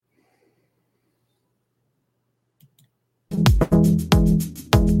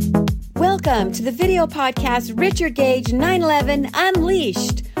Welcome to the video podcast Richard Gage 9/11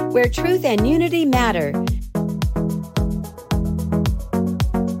 Unleashed, where truth and unity matter.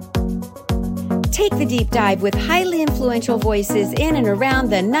 Take the deep dive with highly influential voices in and around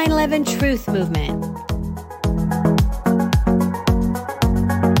the 9/11 truth movement.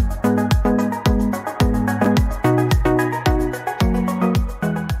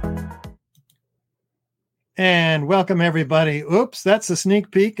 And welcome, everybody. Oops, that's a sneak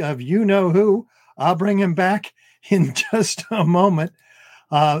peek of you-know-who. I'll bring him back in just a moment.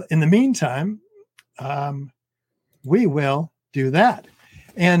 In the meantime, we will do that.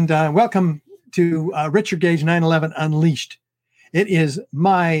 And welcome to Richard Gage 9/11 Unleashed. It is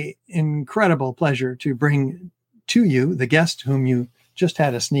my incredible pleasure to bring to you the guest whom you just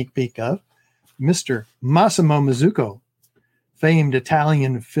had a sneak peek of, Mr. Massimo Mazzucco, famed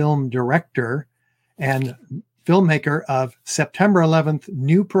Italian film director and filmmaker of September 11th,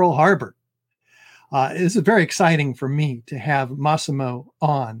 New Pearl Harbor. This is very exciting for me to have Massimo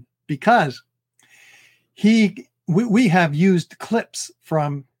on because we have used clips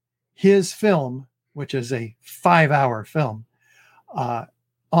from his film, which is a 5-hour film,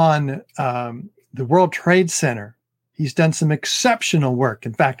 on the World Trade Center. He's done some exceptional work.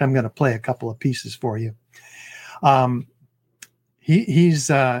 In fact, I'm going to play a couple of pieces for you. He's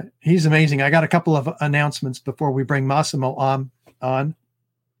amazing. I got a couple of announcements before we bring Massimo on. I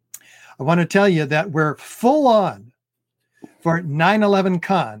want to tell you that we're full on for 9/11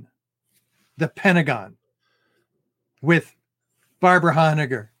 Con, the Pentagon, with Barbara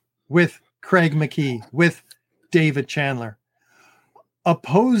Honegger, with Craig McKee, with David Chandler,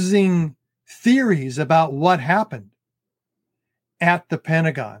 opposing theories about what happened at the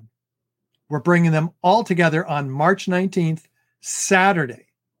Pentagon. We're bringing them all together on March 19th, Saturday.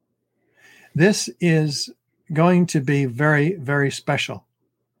 This is going to be very, very special.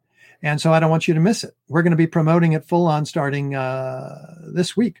 And so I don't want you to miss it. We're going to be promoting it full on starting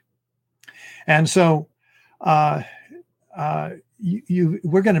this week. And so we're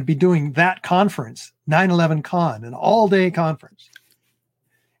going to be doing that conference, 9/11 Con, an all-day conference,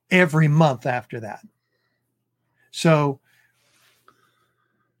 every month after that. So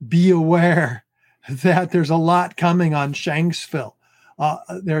be aware that there's a lot coming on Shanksville.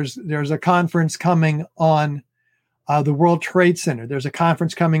 There's a conference coming on the World Trade Center. There's a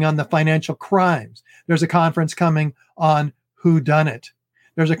conference coming on the financial crimes. There's a conference coming on whodunit.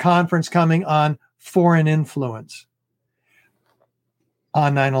 There's a conference coming on foreign influence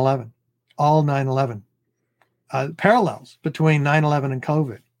on 9/11, all 9/11. Parallels between 9/11 and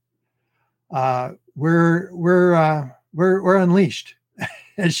COVID. We're unleashed,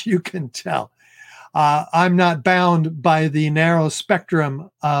 as you can tell. I'm not bound by the narrow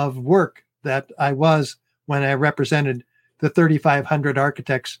spectrum of work that I was when I represented the 3,500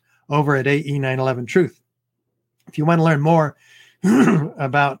 architects over at AE 9/11 Truth. If you want to learn more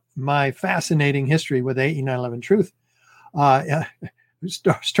about my fascinating history with AE 9/11 Truth,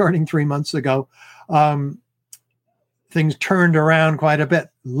 starting 3 months ago, things turned around quite a bit.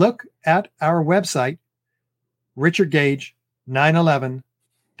 Look at our website,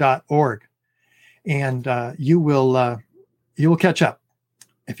 richardgage911.org. And you will catch up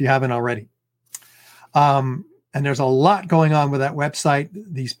if you haven't already. And there's a lot going on with that website.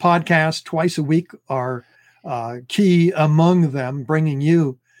 These podcasts twice a week are key among them, bringing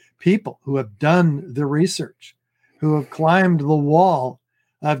you people who have done the research, who have climbed the wall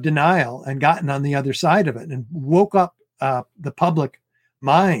of denial and gotten on the other side of it and woke up the public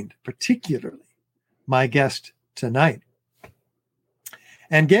mind, particularly my guest tonight.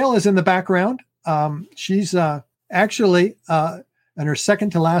 And Gail is in the background. She's actually on her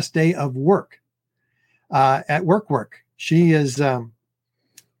second to last day of work at work. She is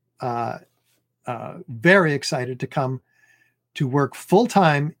very excited to come to work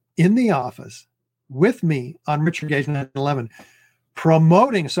full-time in the office with me on Richard Gage 9/11,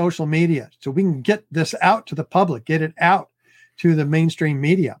 promoting social media so we can get this out to the public, get it out to the mainstream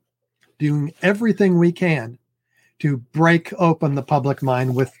media, doing everything we can to break open the public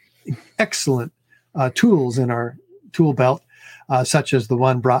mind with excellent tools in our tool belt, such as the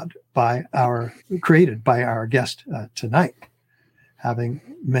one created by our guest tonight. Having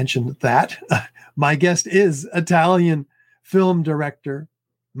mentioned that, my guest is Italian film director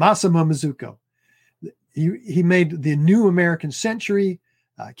Massimo Mazzucco. He made The New American Century,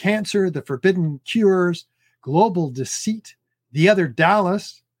 Cancer, The Forbidden Cures, Global Deceit, The Other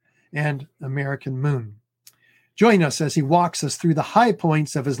Dallas, and American Moon. Join us as he walks us through the high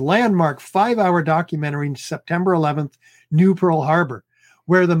points of his landmark 5-hour documentary, September 11th, New Pearl Harbor,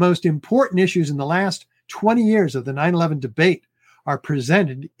 where the most important issues in the last 20 years of the 9/11 debate are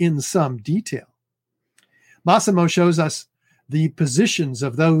presented in some detail. Massimo shows us the positions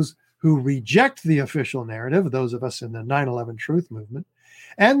of those who reject the official narrative, those of us in the 9/11 Truth Movement,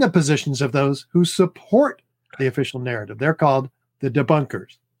 and the positions of those who support the official narrative. They're called the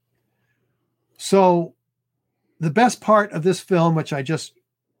debunkers. So the best part of this film, which I just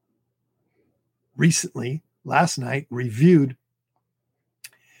recently, last night, reviewed,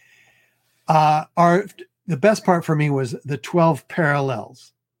 the best part for me was the 12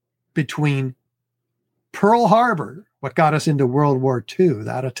 parallels between Pearl Harbor, what got us into World War II,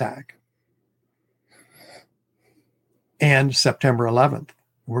 that attack, and September 11th.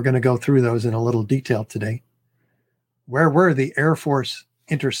 We're going to go through those in a little detail today. Where were the Air Force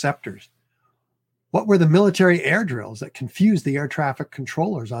interceptors? What were the military air drills that confused the air traffic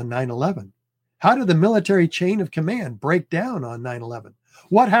controllers on 9/11? How did the military chain of command break down on 9/11?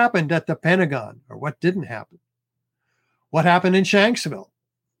 What happened at the Pentagon, or what didn't happen? What happened in Shanksville,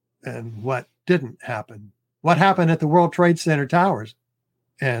 and what didn't happen? What happened at the World Trade Center towers,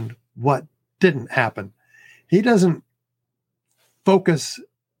 and what didn't happen? He doesn't focus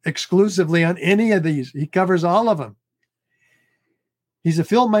exclusively on any of these. He covers all of them. He's a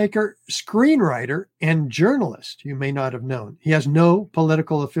filmmaker, screenwriter, and journalist you may not have known. He has no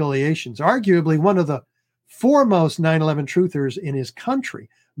political affiliations. Arguably one of the foremost 9/11 truthers in his country,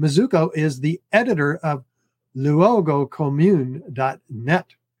 Mazzucco is the editor of luogocomune.net,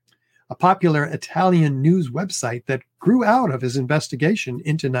 a popular Italian news website that grew out of his investigation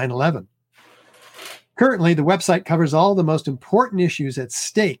into 9/11. Currently, the website covers all the most important issues at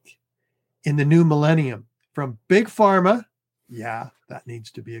stake in the new millennium, from big pharma, yeah, that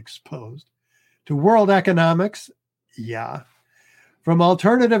needs to be exposed, to world economics, yeah, from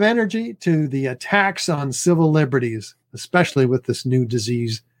alternative energy to the attacks on civil liberties, especially with this new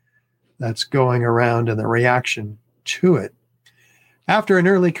disease that's going around and the reaction to it. After an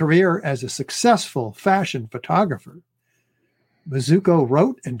early career as a successful fashion photographer, Mazzucco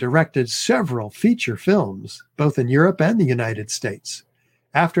wrote and directed several feature films, both in Europe and the United States.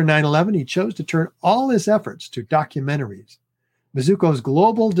 After 9/11, he chose to turn all his efforts to documentaries. Mazzucco's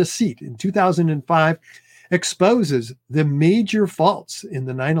Global Deceit in 2005 exposes the major faults in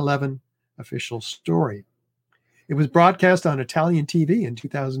the 9/11 official story. It was broadcast on Italian TV in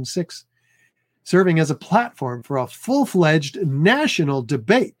 2006, serving as a platform for a full-fledged national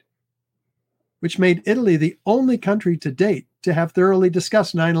debate, which made Italy the only country to date to have thoroughly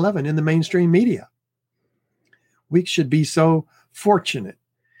discussed 9/11 in the mainstream media. We should be so fortunate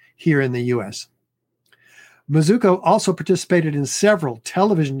here in the U.S. Mazzucco also participated in several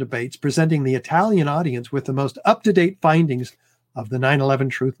television debates, presenting the Italian audience with the most up-to-date findings of the 9/11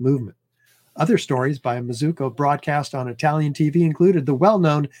 Truth Movement. Other stories by Mazzucco broadcast on Italian TV included the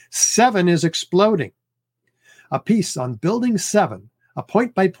well-known 7 is Exploding, a piece on Building 7, a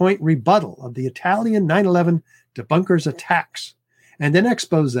point-by-point rebuttal of the Italian 9/11 debunkers' attacks, and an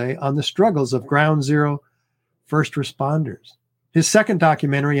expose on the struggles of Ground Zero first responders. His second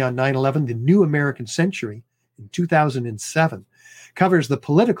documentary on 9/11, The New American Century, in 2007, covers the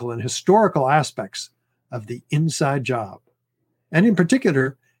political and historical aspects of the inside job, and in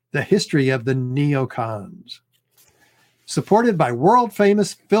particular, the history of the neocons. Supported by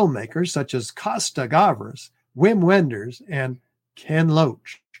world-famous filmmakers such as Costa Gavras, Wim Wenders, and Ken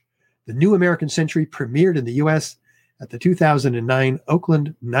Loach, The New American Century premiered in the U.S. at the 2009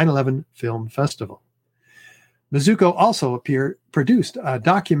 Oakland 9/11 Film Festival. Mazzucco also produced a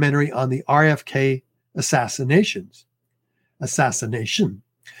documentary on the RFK assassination,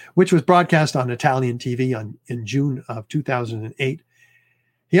 which was broadcast on Italian TV in June of 2008.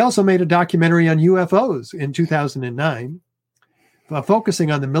 He also made a documentary on UFOs in 2009,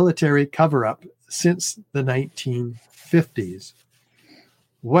 focusing on the military cover-up since the 1950s.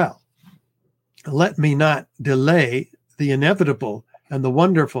 Well, let me not delay the inevitable and the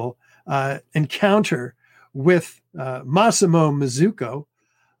wonderful encounter with Massimo Mazzucco.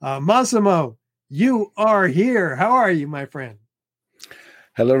 Massimo, you are here. How are you, my friend?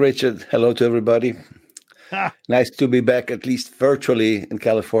 Hello, Richard. Hello to everybody. Nice to be back, at least virtually, in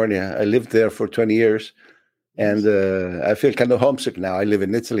California. I lived there for 20 years, and I feel kind of homesick now. I live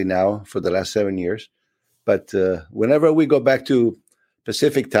in Italy now for the last 7 years. But whenever we go back to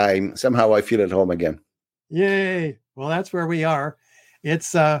Pacific time, somehow I feel at home again. Yay. Well, that's where we are.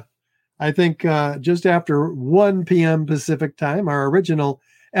 It's, I think, just after 1 p.m. Pacific time. Our original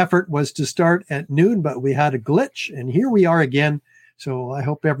effort was to start at noon, but we had a glitch, and here we are again. So I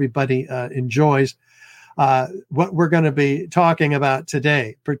hope everybody enjoys what we're going to be talking about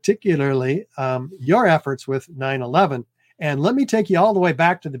today, particularly your efforts with 9/11. And let me take you all the way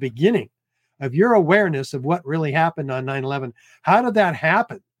back to the beginning of your awareness of what really happened on 9/11. How did that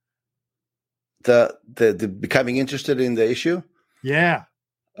happen? The becoming interested in the issue. Yeah.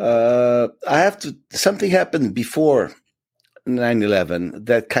 Something happened before 9/11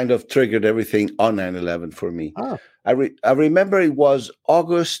 that kind of triggered everything on 9/11 for me. Oh. I remember it was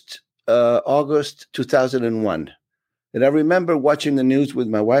August 2001. And I remember watching the news with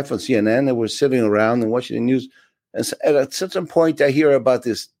my wife on CNN, and we're sitting around and watching the news. And at a certain point, I hear about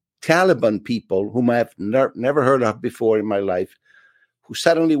this Taliban people whom I have never heard of before in my life, who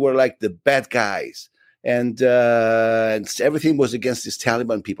suddenly were like the bad guys. And everything was against these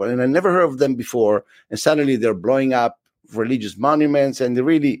Taliban people. And I never heard of them before. And suddenly they're blowing up religious monuments, and they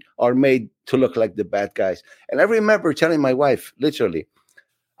really are made to look like the bad guys. And I remember telling my wife, literally,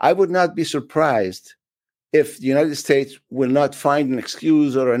 I would not be surprised if the United States will not find an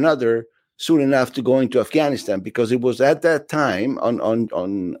excuse or another soon enough to go into Afghanistan, because it was at that time,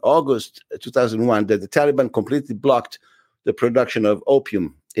 on August 2001, that the Taliban completely blocked the production of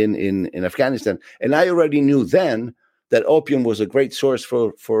opium in Afghanistan. And I already knew then that opium was a great source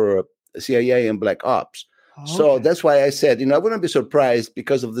for CIA and black ops. Okay. So that's why I said, I wouldn't be surprised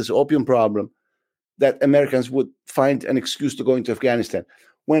because of this opium problem that Americans would find an excuse to go into Afghanistan.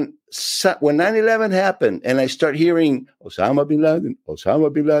 When 9/11 happened and I start hearing Osama bin Laden,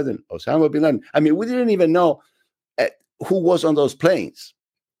 Osama bin Laden, Osama bin Laden. I mean, we didn't even know who was on those planes.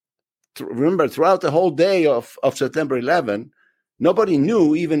 Remember, throughout the whole day of September 11, nobody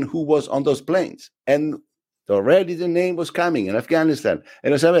knew even who was on those planes. And already the name was coming in Afghanistan.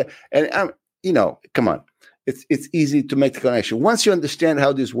 And Osama, and come on. It's easy to make the connection. Once you understand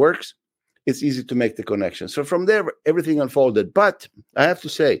how this works, it's easy to make the connection. So from there, everything unfolded. But I have to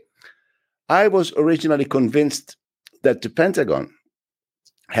say, I was originally convinced that the Pentagon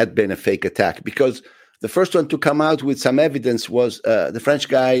had been a fake attack, because the first one to come out with some evidence was the French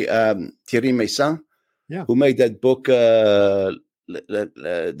guy, Thierry Meyssan, who made that book, The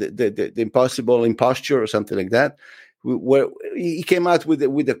Impossible Imposture or something like that, where he came out with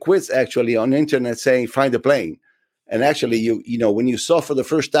a quiz actually on the internet saying, find a plane. And actually, when you saw for the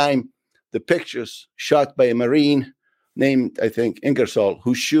first time the pictures shot by a Marine named, I think, Ingersoll,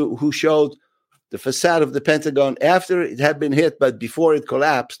 who showed the facade of the Pentagon after it had been hit, but before it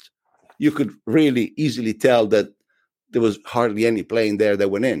collapsed, you could really easily tell that there was hardly any plane there that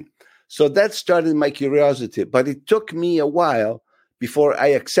went in. So that started my curiosity. But it took me a while before I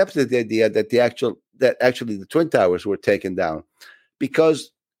accepted the idea that actually the Twin Towers were taken down,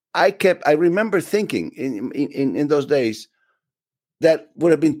 because I remember thinking in those days that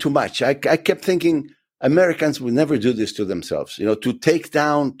would have been too much. I kept thinking Americans would never do this to themselves, to take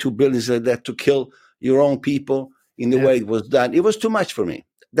down 2 buildings like that, to kill your own people in the way it was done. It was too much for me.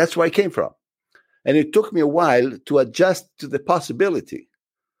 That's where I came from. And it took me a while to adjust to the possibility.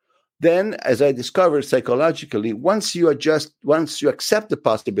 Then, as I discovered psychologically, once you accept the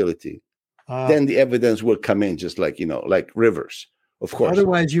possibility, then the evidence will come in, just like, like rivers, of course.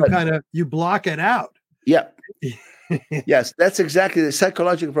 Otherwise, you block it out. Yeah. Yes, that's exactly the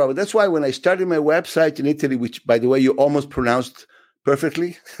psychological problem. That's why when I started my website in Italy, which, by the way, you almost pronounced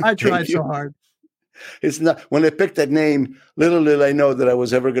perfectly. I tried so hard. It's not, when I picked that name, little did I know that I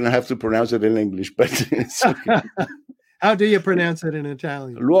was ever going to have to pronounce it in English. But it's okay. How do you pronounce it in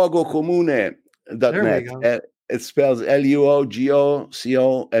Italian? Luogocomune.net. There we go. It spells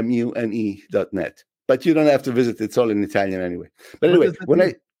LUOGOCOMUNE.net. But you don't have to visit. It's all in Italian anyway. But anyway,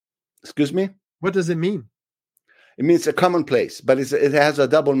 excuse me? What does it mean? It means a common place, but it has a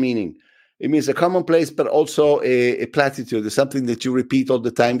double meaning. It means a common place, but also a platitude. It's something that you repeat all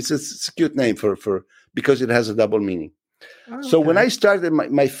the time. It's a cute name for because it has a double meaning. Okay. So when I started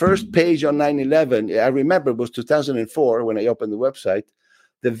my first page on 9/11, I remember it was 2004 when I opened the website.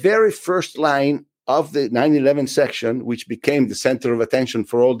 The very first line of the 9/11 section, which became the center of attention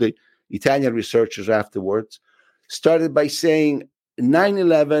for all the Italian researchers afterwards, started by saying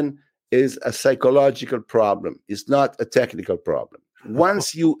 9/11 is a psychological problem. It's not a technical problem.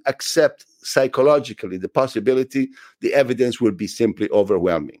 Once you accept psychologically the possibility, the evidence will be simply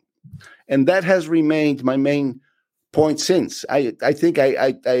overwhelming. And that has remained my main point since. I think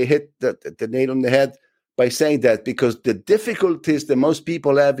I hit the nail on the head by saying that, because the difficulties that most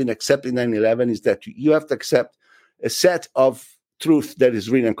people have in accepting 9/11 is that you have to accept a set of truth that is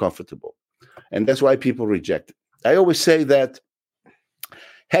really uncomfortable. And that's why people reject it. I always say that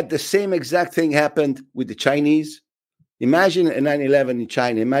had the same exact thing happened with the Chinese, imagine a 9/11 in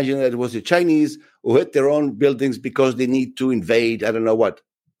China. Imagine that it was the Chinese who hit their own buildings because they need to invade, I don't know what,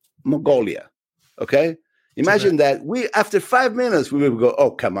 Mongolia. Okay? Imagine that after 5 minutes, we would go,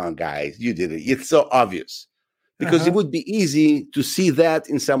 oh, come on, guys, you did it. It's so obvious. Because it would be easy to see that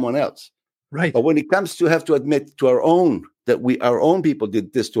in someone else. Right. But when it comes to have to admit to our own people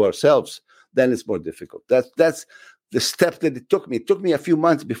did this to ourselves, then it's more difficult. That's the step that it took me. It took me a few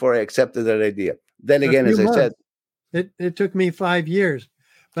months before I accepted that idea. Then again, as I said, it took me 5 years,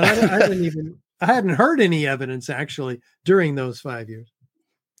 but I hadn't heard any evidence actually during those 5 years.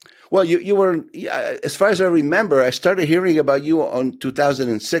 Well, you were, as far as I remember, I started hearing about you on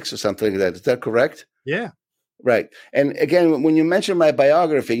 2006 or something like that. Is that correct? Yeah. Right. And again, when you mentioned my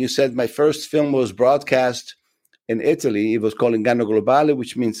biography, you said my first film was broadcast in Italy. It was called Inganno Globale,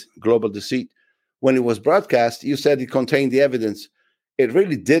 which means global deceit. When it was broadcast, you said it contained the evidence. It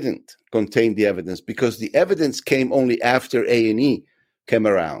really didn't contain the evidence because the evidence came only after A&E came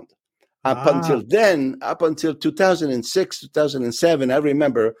around. Up until then, up until 2006, 2007, I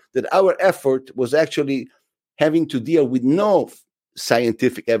remember that our effort was actually having to deal with no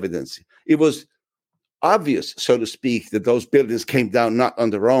scientific evidence. It was obvious, so to speak, that those buildings came down not on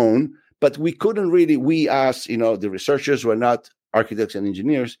their own, but we couldn't really, the researchers were not architects and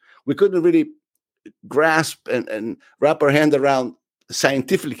engineers, we couldn't really grasp and wrap our hand around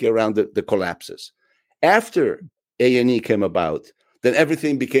scientifically around the collapses. After A&E came about, then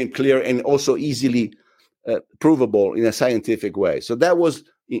everything became clear and also easily provable in a scientific way. So that was,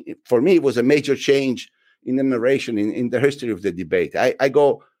 for me, it was a major change in the narration, in the history of the debate. I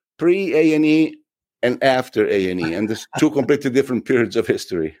go pre-A&E and after A&E, and there's two completely different periods of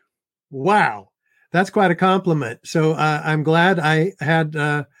history. Wow. That's quite a compliment. So I'm glad I had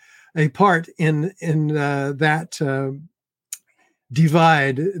a part in that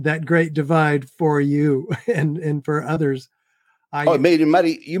divide, that great divide for you and for others. You made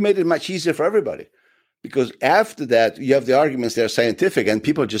it much easier for everybody, because after that you have the arguments that are scientific and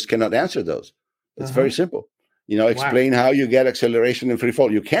people just cannot answer those. It's very simple. Explain how you get acceleration in free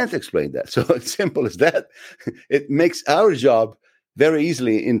fall. You can't explain that. So it's simple as that. It makes our job very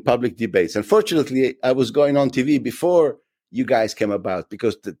easily in public debates. Unfortunately, I was going on TV before you guys came about,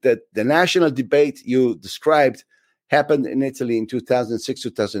 because the national debate you described happened in Italy in 2006,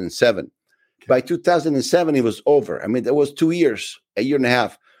 2007. Okay. By 2007, it was over. I mean, there was 2 years, a year and a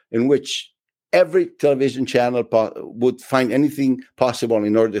half, in which every television channel would find anything possible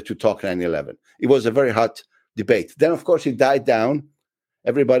in order to talk 9/11. It was a very hot debate. Then, of course, it died down.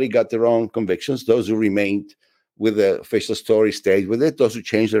 Everybody got their own convictions. Those who remained with the official story stayed with it. Those who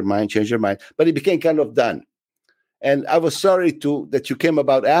changed their mind. But it became kind of done. And I was sorry that you came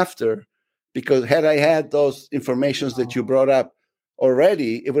about after, because had I had those informations that you brought up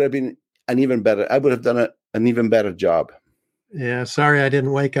already, it would have been an even better. I would have done an even better job. Yeah, sorry I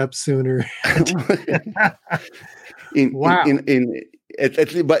didn't wake up sooner. Wow.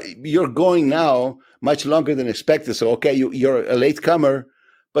 But you're going now much longer than expected. So, okay, you're a late comer,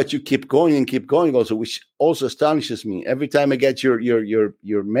 but you keep going and keep going also, which also astonishes me. Every time I get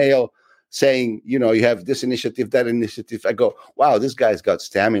your mail saying, you have this initiative, that initiative, I go, wow, this guy's got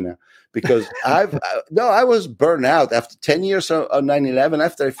stamina. Because I was burned out after 10 years on 9/11.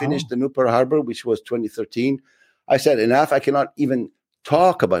 After I finished the New Pearl Harbor, which was 2013, I said, enough. I cannot even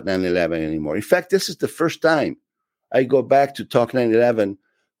talk about 9/11 anymore. In fact, this is the first time I go back to talk 9/11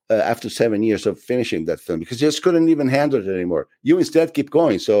 after 7 years of finishing that film, because I just couldn't even handle it anymore. You instead keep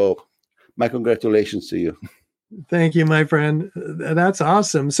going. So my congratulations to you. Thank you, my friend. That's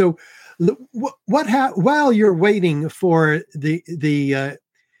awesome. So while you're waiting for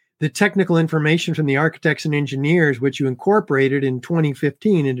the technical information from the architects and engineers, which you incorporated in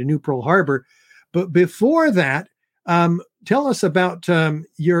 2015 into New Pearl Harbor, but before that, tell us about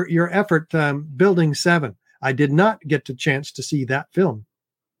your effort, Building 7. I did not get the chance to see that film.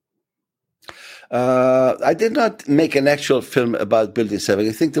 I did not make an actual film about Building 7.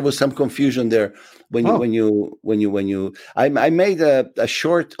 I think there was some confusion there when you. I made a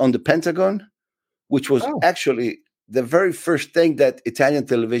short on the Pentagon, which was actually the very first thing that Italian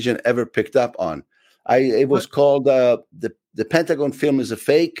television ever picked up on. It was called the Pentagon film is a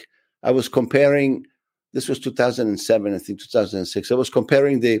fake. I was comparing. This was 2007, I think 2006. I was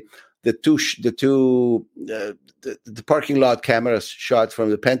comparing the parking lot cameras shot from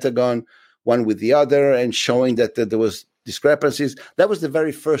the Pentagon, one with the other, and showing that there was discrepancies. That was the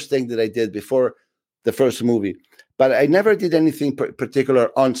very first thing that I did before the first movie. But I never did anything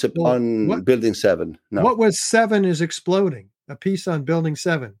particular on Building 7. No. What was 7 is Exploding? A piece on Building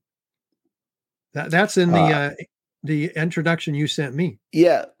 7. That's in the introduction you sent me.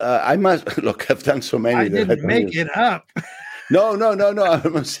 Yeah, I must look. I've done so many. I didn't make it up. No.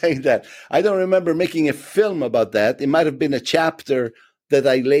 I'm not saying that. I don't remember making a film about that. It might have been a chapter that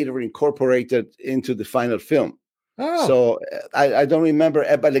I later incorporated into the final film. Oh. So I don't remember.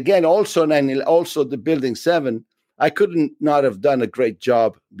 But again, also the Building 7, I couldn't not have done a great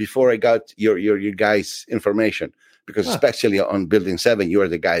job before I got your guys' information, because especially on Building 7, you are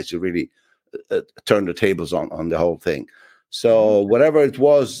the guys who really turn the tables on the whole thing. So whatever it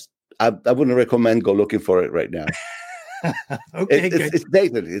was, I wouldn't recommend go looking for it right now. Okay, it's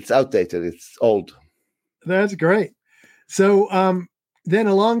dated. It's outdated. It's old. That's great. So then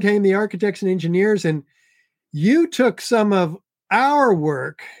along came the architects and engineers, and you took some of our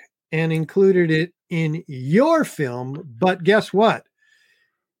work and included it in your film. But guess what?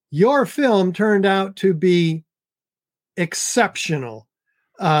 Your film turned out to be exceptional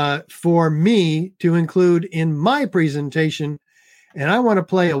for me to include in my presentation. And I want to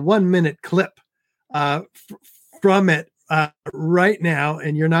play a 1-minute clip from it right now.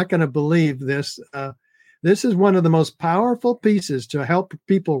 And you're not going to believe this. This is one of the most powerful pieces to help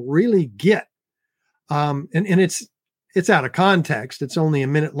people really get. And it's out of context. It's only a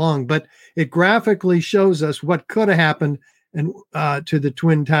minute long, but it graphically shows us what could have happened and to the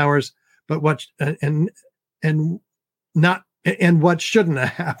Twin Towers, but what what shouldn't have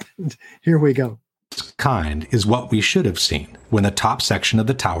happened. Here we go. Kind is what we should have seen when the top section of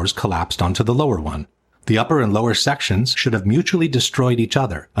the towers collapsed onto the lower one. The upper and lower sections should have mutually destroyed each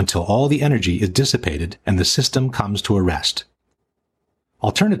other until all the energy is dissipated and the system comes to a rest.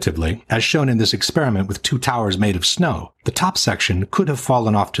 Alternatively, as shown in this experiment with 2 towers made of snow, the top section could have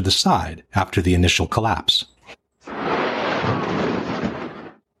fallen off to the side after the initial collapse.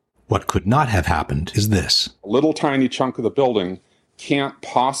 What could not have happened is this. A little tiny chunk of the building can't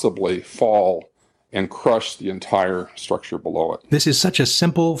possibly fall and crush the entire structure below it. This is such a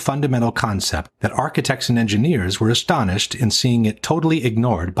simple, fundamental concept that architects and engineers were astonished in seeing it totally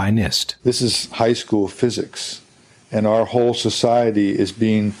ignored by NIST. This is high school physics, and our whole society is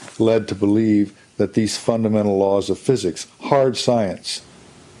being led to believe that these fundamental laws of physics, hard science,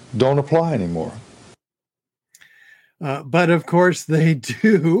 don't apply anymore. But of course they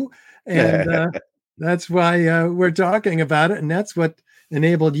do. And that's why we're talking about it. And that's what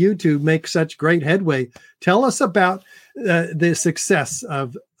enabled you to make such great headway. Tell us about the success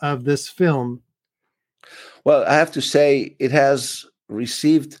of this film. Well, I have to say it has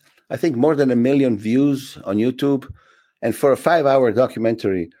received, I think, more than 1 million views on YouTube. And for a 5-hour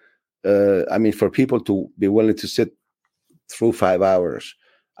documentary, for people to be willing to sit through 5 hours,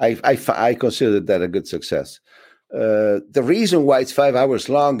 I consider that a good success. The reason why it's 5 hours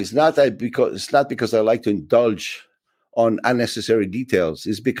long is not because I like to indulge on unnecessary details.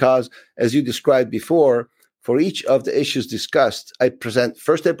 It's because, as you described before, for each of the issues discussed, I present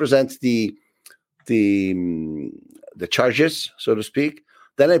the charges, so to speak.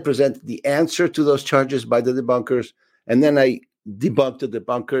 Then I present the answer to those charges by the debunkers, and then I debunk the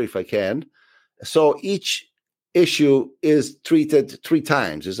debunker if I can. So each issue is treated 3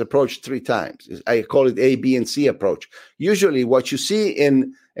 times, is approached 3 times. I call it A, B, and C approach. Usually what you see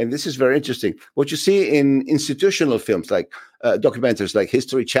and this is very interesting, what you see in institutional films like documentaries like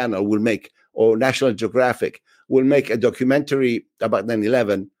History Channel will make, or National Geographic will make a documentary about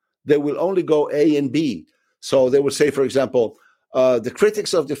 9/11, they will only go A and B. So they will say, for example, the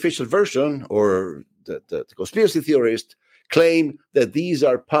critics of the official version, or the conspiracy theorist, claim that these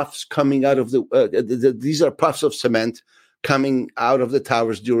are puffs coming out of these are puffs of cement coming out of the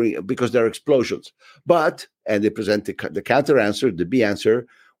towers because there are explosions. But, and they present the counter answer, the B answer,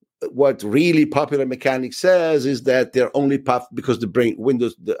 what really popular mechanics says is that they're only puffed because the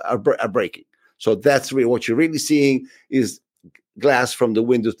windows are breaking. So that's really what you're really seeing is glass from the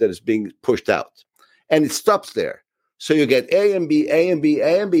windows that is being pushed out. And it stops there. So you get A and B, A and B,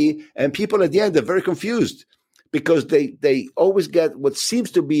 A and B, and people at the end are very confused because they always get what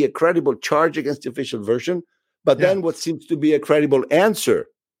seems to be a credible charge against the official version, but then what seems to be a credible answer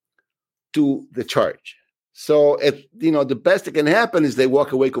to the charge. So the best that can happen is they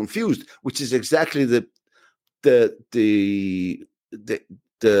walk away confused, which is exactly the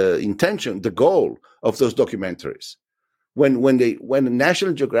intention, the goal of those documentaries. When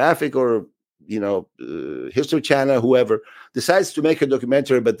National Geographic or History Channel, whoever decides to make a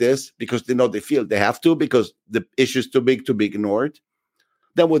documentary about this because they feel they have to because the issue is too big to be ignored,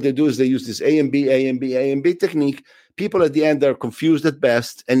 then what they do is they use this A and B, A and B, A and B technique. People at the end are confused at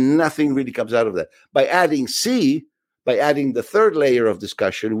best, and nothing really comes out of that. By adding C, by adding the third layer of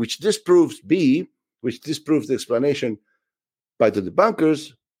discussion, which disproves B, which disproves the explanation by the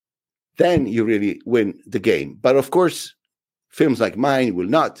debunkers, then you really win the game. But of course, films like mine will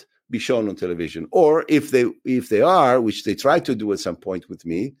not be shown on television, or if they are, which they try to do at some point with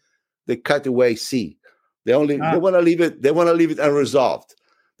me, they cut away C. They want to leave it. They want to leave it unresolved.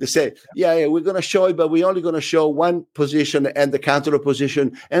 They say, yeah, we're going to show it, but we're only going to show one position and the counter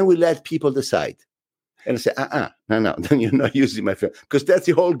position, and we let people decide. And I say, no, then you're not using my film. Because that's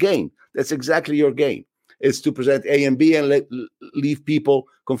the whole game. That's exactly your game. It's to present A and B and leave people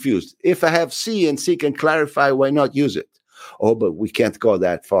confused. If I have C and C can clarify, why not use it? Oh, but we can't go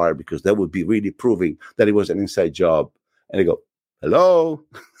that far because that would be really proving that it was an inside job. And I go, hello?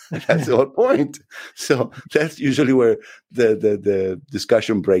 That's the whole point. So that's usually where the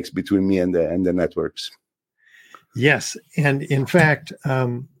discussion breaks between me and the networks. Yes. And in fact,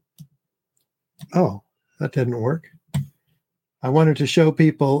 that didn't work. I wanted to show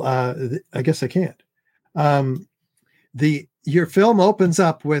people, I guess I can't. Your film opens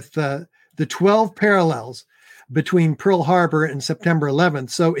up with the 12 parallels between Pearl Harbor and September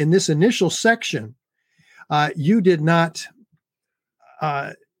 11th. So in this initial section, you did not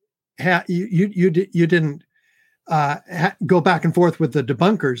you didn't go back and forth with the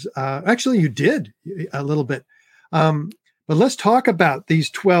debunkers. Actually, you did a little bit. But let's talk about these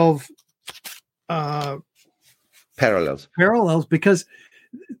 12 parallels because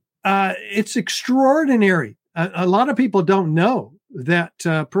it's extraordinary. A lot of people don't know that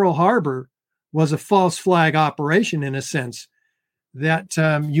Pearl Harbor was a false flag operation in a sense that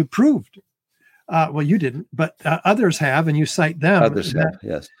you proved. Well, you didn't, but others have, and you cite them. Others have,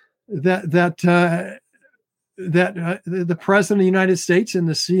 yes. That the President of the United States and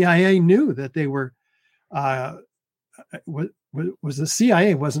the CIA knew that they were. Was the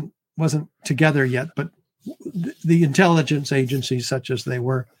CIA wasn't together yet, but the intelligence agencies, such as they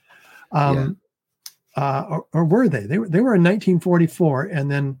were, or were they? They were in 1944, and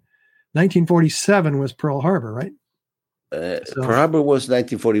then 1947 was Pearl Harbor, right? Pearl Harbor was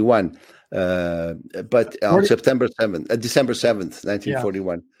 1941, but on December 7th,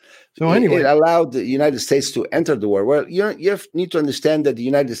 1941. Yeah. So anyway, it allowed the United States to enter the war. Well, you need to understand that the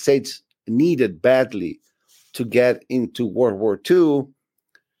United States needed badly to get into World War II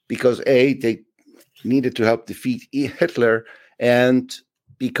because they needed to help defeat Hitler, and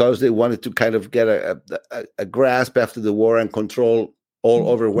because they wanted to kind of get a grasp after the war and control all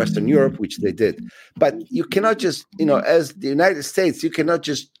over Western Europe, which they did. But you cannot just, as the United States, you cannot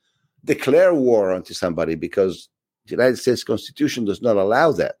just declare war onto somebody because the United States Constitution does not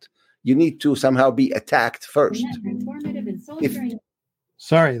allow that. You need to somehow be attacked first.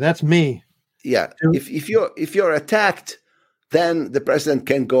 Sorry, that's me. Yeah, if you're attacked, then the president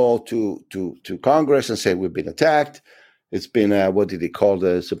can go to Congress and say we've been attacked. It's been what did he call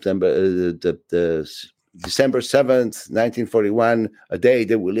the December 7th, 1941, a day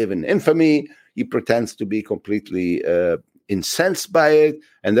that will live in infamy. He pretends to be completely incensed by it,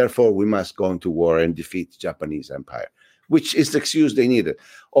 and therefore we must go into war and defeat the Japanese Empire, which is the excuse they needed.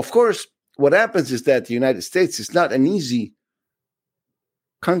 Of course, what happens is that the United States is not an easy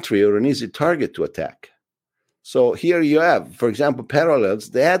country or an easy target to attack. So here you have, for example, parallels.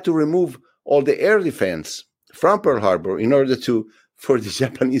 They had to remove all the air defense from Pearl Harbor in order for the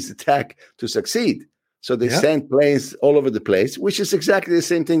Japanese attack to succeed. So they sent planes all over the place, which is exactly the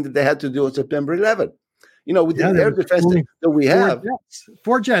same thing that they had to do on September 11th. With the air defense that we have,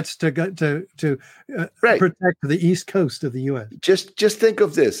 four jets to protect the east coast of the U.S. Just think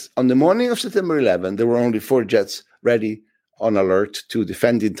of this: on the morning of September 11th, there were only 4 jets ready on alert to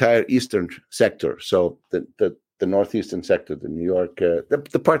defend the entire eastern sector. So the northeastern sector, the New York,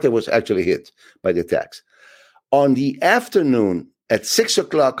 the part that was actually hit by the attacks. On the afternoon at 6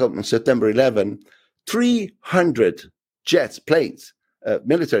 o'clock on September 11, 300 planes,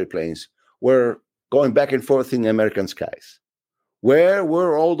 military planes, were going back and forth in the American skies. Where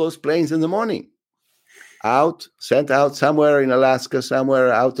were all those planes in the morning? Sent out somewhere in Alaska,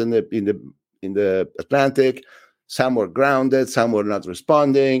 somewhere out in the Atlantic. Some were grounded, some were not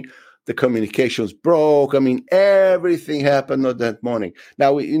responding. The communications broke. I mean, everything happened on that morning.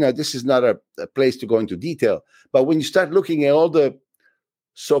 Now, this is not a place to go into detail, but when you start looking at all the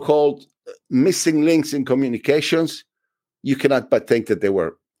so-called missing links in communications, you cannot but think that they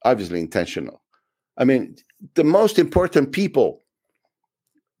were obviously intentional. I mean, the most important people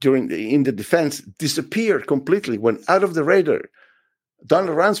in the defense disappeared completely, went out of the radar.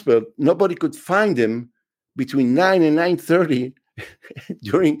 Donald Rumsfeld, nobody could find him between 9 and 9:30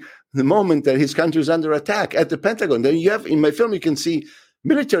 during the moment that his country was under attack at the Pentagon. Then you have, in my film, you can see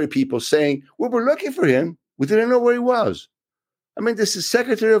military people saying, we were looking for him. We didn't know where he was. I mean, this is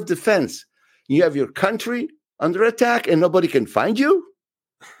Secretary of Defense. You have your country under attack and nobody can find you?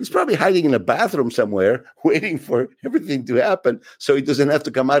 He's probably hiding in a bathroom somewhere, waiting for everything to happen so he doesn't have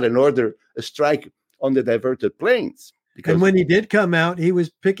to come out and order a strike on the diverted planes. And when he did come out, he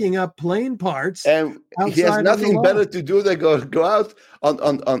was picking up plane parts. And he has nothing better to do than go out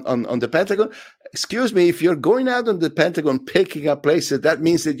on the Pentagon. excuse me, if you're going out on the Pentagon picking up places, that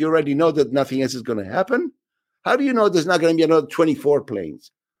means that you already know that nothing else is going to happen. How do you know there's not going to be another 24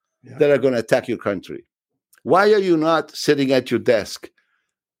 planes that are going to attack your country? Why are you not sitting at your desk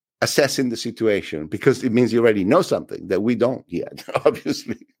assessing the situation? Because it means you already know something that we don't yet,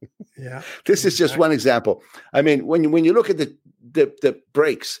 obviously. Yeah. This is just one example. I mean, when you look at the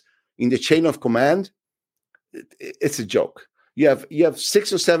breaks in the chain of command, it's a joke. You have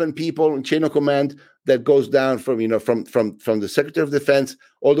 6 or 7 people in chain of command that goes down from the Secretary of Defense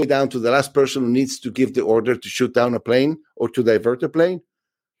all the way down to the last person who needs to give the order to shoot down a plane or to divert a plane.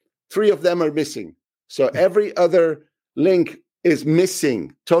 3 of them are missing. So every other link is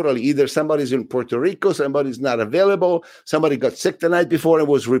missing totally. Either somebody's in Puerto Rico, somebody's not available, somebody got sick the night before and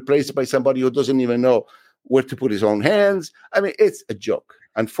was replaced by somebody who doesn't even know where to put his own hands. I mean, it's a joke.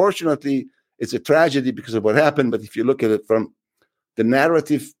 Unfortunately, it's a tragedy because of what happened. But if you look at it from the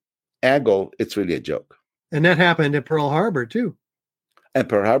narrative angle, it's really a joke. And that happened at Pearl Harbor, too. And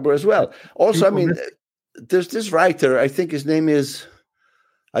Pearl Harbor as well. Also, I mean, there's this writer, I think his name is,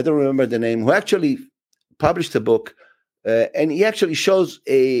 I don't remember the name, who actually published a book, and he actually shows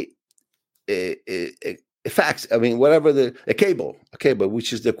a fax. I mean, a cable,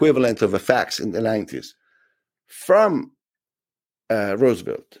 which is the equivalent of a fax in the 90s, from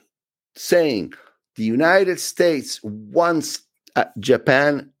Roosevelt, saying the United States wants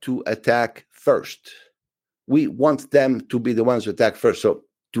Japan to attack first. We want them to be the ones who attack first. So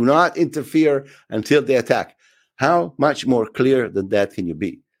do not interfere until they attack. How much more clear than that can you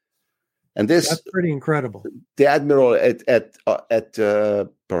be? And that's pretty incredible. The admiral at Pearl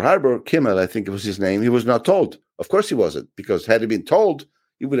Harbor, Kimmel, I think it was his name, he was not told. Of course he wasn't, because had he been told,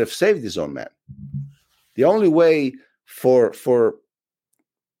 he would have saved his own man. The only way for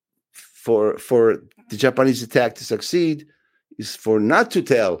the Japanese attack to succeed is for not to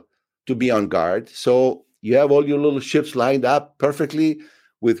tell, to be on guard. So you have all your little ships lined up perfectly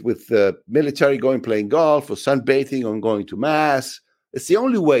with the military playing golf or sunbathing or going to mass. It's the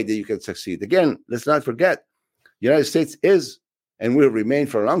only way that you can succeed. Again, let's not forget, the United States is and will remain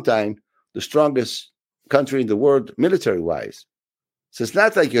for a long time the strongest country in the world military-wise. So it's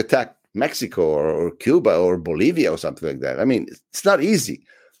not like you attack Mexico or Cuba or Bolivia or something like that. I mean, it's not easy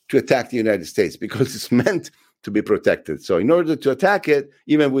to attack the United States because it's meant to be protected. So in order to attack it,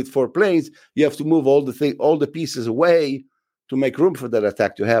 even with 4 planes, you have to move all the pieces away to make room for that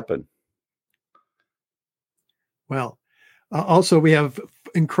attack to happen. Well, also, we have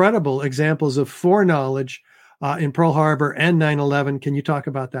incredible examples of foreknowledge in Pearl Harbor and 9/11. Can you talk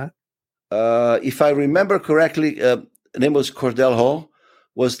about that? If I remember correctly, the name was Cordell Hull.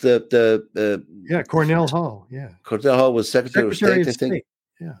 Was Cornell Hall. Yeah, Cordell Hull was Secretary of State, I think.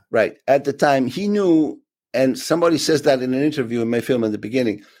 Yeah, right. At the time, he knew, and somebody says that in an interview in my film in the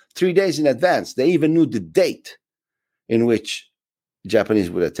beginning, 3 days in advance. They even knew the date in which Japanese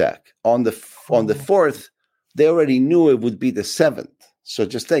would attack. On the 4th. They already knew it would be the 7th. So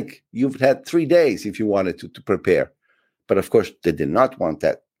just think, you've had 3 days if you wanted to prepare. But of course, they did not want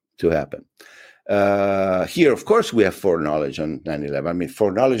that to happen. Here, of course, we have foreknowledge on 9/11. I mean,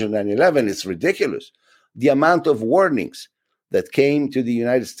 foreknowledge on 9/11 is ridiculous. The amount of warnings that came to the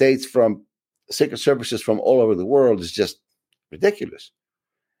United States from Secret Services from all over the world is just ridiculous.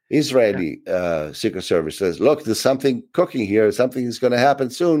 Israeli Secret Service says, "Look, there's something cooking here. Something is going to happen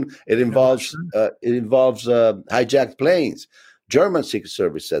soon. It involves hijacked planes." German Secret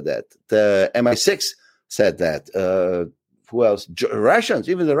Service said that. The MI6 said that. Who else? Russians.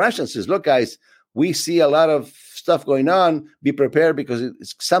 Even the Russians says, "Look, guys, we see a lot of stuff going on. Be prepared because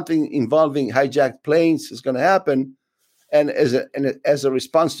it's something involving hijacked planes is going to happen." And as a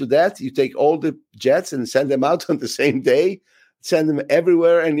response to that, you take all the jets and send them out on the same day. Send them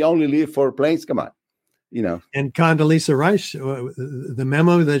everywhere, and you only leave 4 planes. Come on, And Condoleezza Rice, the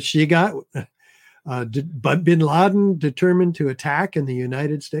memo that she got, but Bin Laden determined to attack in the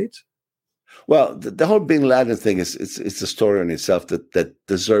United States. Well, the whole Bin Laden thing it's a story in itself that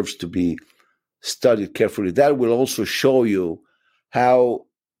deserves to be studied carefully. That will also show you how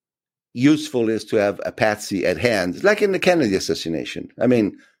useful it is to have a patsy at hand, like in the Kennedy assassination. I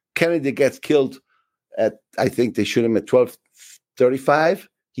mean, Kennedy gets killed I think they shoot him at 12:35.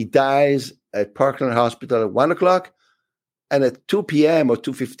 He dies at Parkland Hospital at 1 o'clock. And at 2 p.m. or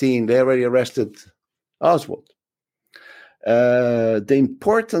 2:15, they already arrested Oswald. The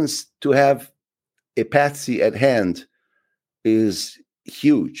importance to have a patsy at hand is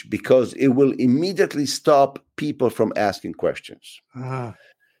huge because it will immediately stop people from asking questions.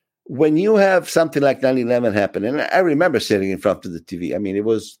 When you have something like 9/11 happen, and I remember sitting in front of the TV. I mean, I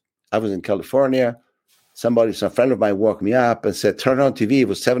was in California. Some friend of mine woke me up and said, "Turn on TV." It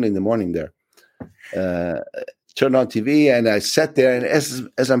was 7 a.m. there. turned on TV, and I sat there, and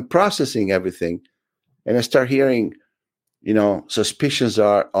as I'm processing everything, and I start hearing, suspicions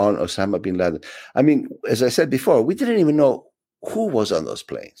are on Osama bin Laden. I mean, as I said before, we didn't even know who was on those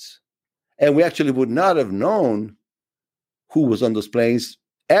planes. And we actually would not have known who was on those planes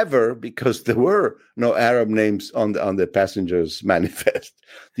ever, because there were no Arab names on the passengers manifest.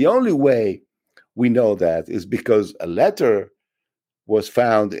 The only way we know that is because a letter was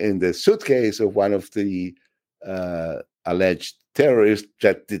found in the suitcase of one of the alleged terrorists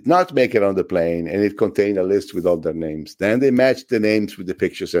that did not make it on the plane, and it contained a list with all their names. Then they matched the names with the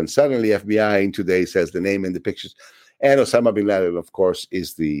pictures, and suddenly FBI in today says the name and the pictures. And Osama bin Laden, of course,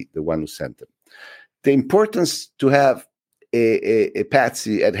 is the one who sent them. The importance to have a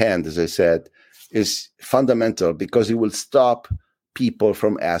patsy at hand, as I said, is fundamental, because it will stop people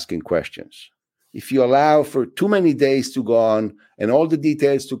from asking questions. If you allow for too many days to go on and all the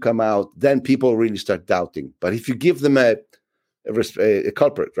details to come out, then people really start doubting. But if you give them a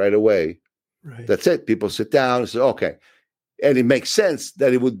culprit right away, right, that's it. People sit down and say, okay. And it makes sense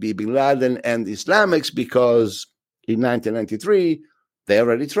that it would be bin Laden and the Islamics, because in 1993, they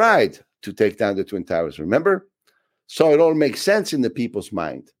already tried to take down the Twin Towers, remember? So it all makes sense in the people's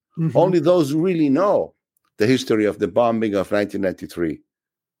mind. Mm-hmm. Only those who really know the history of the bombing of 1993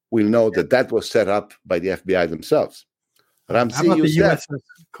 will know that was set up by the FBI themselves. Ramzi How about Youssef, the USS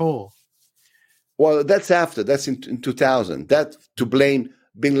Cole? Well, that's after. That's in 2000. That to blame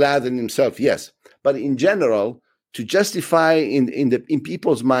bin Laden himself, yes. But in general, to justify in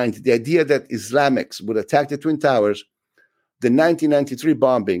people's mind the idea that Islamics would attack the Twin Towers, the 1993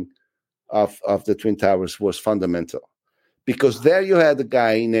 bombing of the Twin Towers was fundamental, because there you had a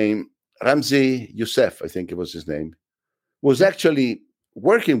guy named Ramzi Youssef, I think it was his name, was actually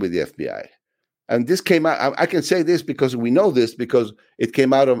working with the FBI. And this came out, I can say this because we know this, because it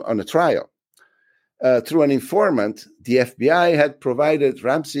came out on a trial. Through an informant, the FBI had provided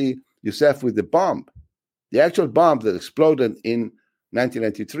Ramzi Youssef with the bomb. The actual bomb that exploded in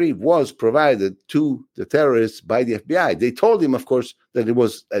 1993 was provided to the terrorists by the FBI. They told him, of course, that it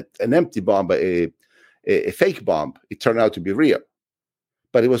was an empty bomb, a fake bomb. It turned out to be real.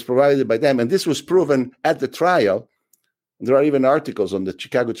 But it was provided by them. And this was proven at the trial. There are even articles on the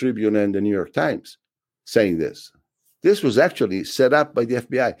Chicago Tribune and the New York Times saying this. This was actually set up by the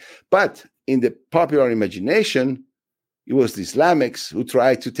FBI. But in the popular imagination, it was the Islamics who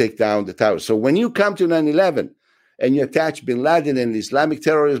tried to take down the towers. So when you come to 9/11 and you attach bin Laden and Islamic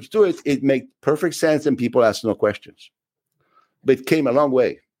terrorism to it, it makes perfect sense and people ask no questions. But it came a long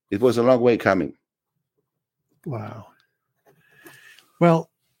way. It was a long way coming. Wow.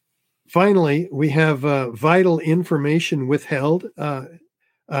 Well, finally, we have vital information withheld.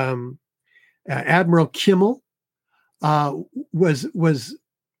 Admiral Kimmel was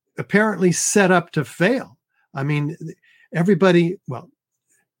apparently set up to fail. I mean, everybody, well,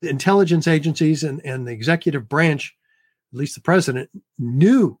 the intelligence agencies and the executive branch, at least the president,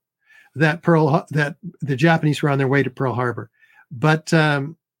 knew that the Japanese were on their way to Pearl Harbor, but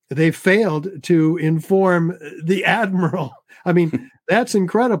they failed to inform the admiral. I mean, that's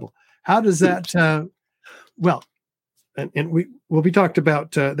incredible. How does that? And we'll be talked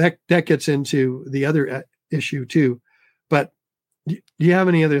about that. That gets into the other issue too. But do you have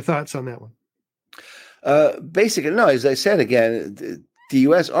any other thoughts on that one? Basically, no. As I said again, the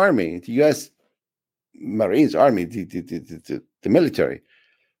U.S. Army, the U.S. Marines Army, the military,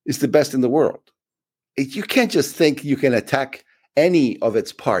 is the best in the world. You can't just think you can attack any of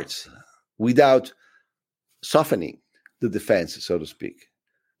its parts without softening the defense, so to speak.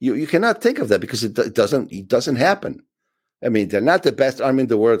 You cannot think of that because it doesn't happen. I mean, they're not the best army in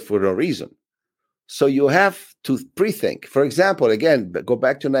the world for no reason. So you have to pre-think. For example, again, go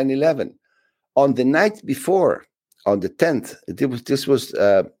back to 9/11. On the night before, on the 10th,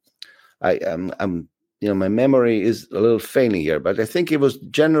 my memory is a little failing here, but I think it was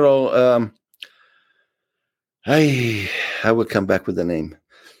General. I will come back with the name.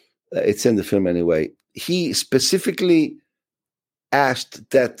 It's in the film anyway. He specifically asked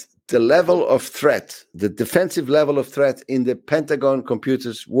that the level of threat, the defensive level of threat in the Pentagon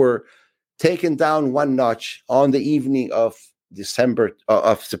computers were taken down one notch on the evening of September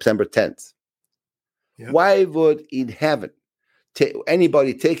 10th. Yep. Why would in heaven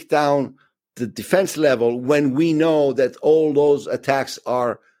anybody take down the defense level when we know that all those attacks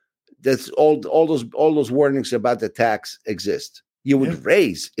that's all those warnings about the attacks exist? You would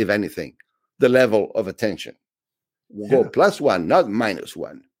raise, if anything, the level of attention. Go +1, not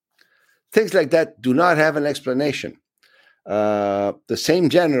 -1. Things like that do not have an explanation. The same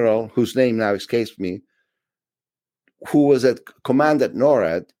general, whose name now escapes me, who was at command at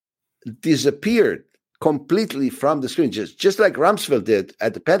NORAD, disappeared completely from the screen, just like Rumsfeld did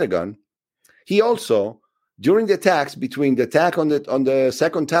at the Pentagon. He also, during the attacks, between the attack on the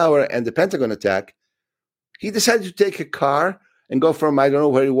second tower and the Pentagon attack, he decided to take a car and go from, I don't know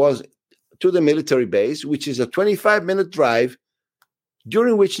where he was, to the military base, which is a 25-minute drive,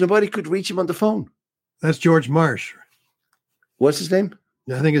 during which nobody could reach him on the phone. That's George Marsh. What's his name?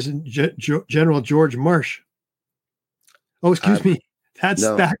 I think it's General George Marsh. Oh, excuse me. That's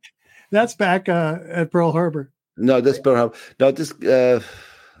no. back. That's back at Pearl Harbor. No, that's Pearl Harbor. No, this.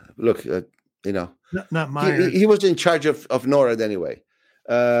 Look, not Myers. He was in charge of NORAD anyway,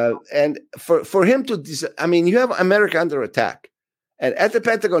 and for him to, you have America under attack, and at the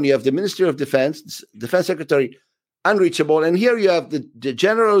Pentagon you have the Ministry of Defense, Defense Secretary, unreachable, and here you have the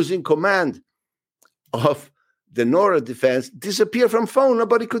general who's in command of the NORAD defense disappear from phone.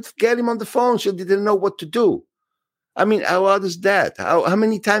 Nobody could get him on the phone, so they didn't know what to do. How odd is that? How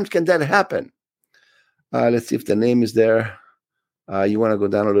many times can that happen? Let's see if the name is there. You want to go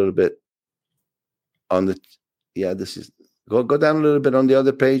down a little bit on the, this is, go down a little bit on the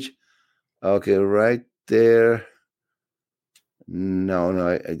other page. Okay, right there. No,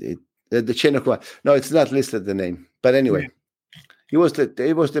 the chain of command. No, it's not listed, the name. But anyway, he was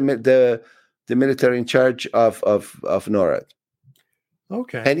the military in charge of NORAD.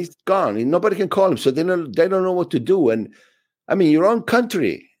 Okay. And he's gone. Nobody can call him, so they don't know what to do. And your own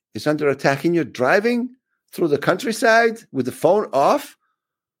country is under attack, and you're driving through the countryside with the phone off.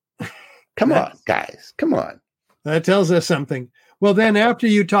 Come on, guys. Come on. That tells us something. Well, then after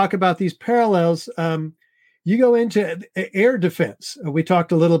you talk about these parallels, you go into air defense. We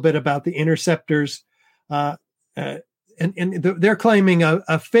talked a little bit about the interceptors, and they're claiming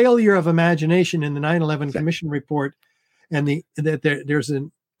a failure of imagination in the 9/11 Commission report, and that there's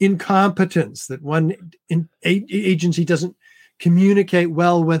an incompetence, that one agency doesn't communicate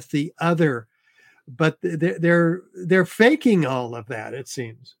well with the other, but they're faking all of that, it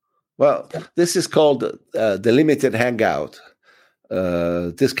seems. Well, this is called the limited hangout.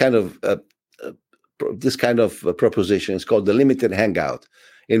 This kind of proposition is called the limited hangout,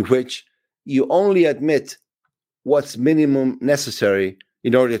 in which you only admit what's minimum necessary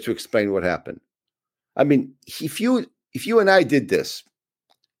in order to explain what happened. If you and I did this,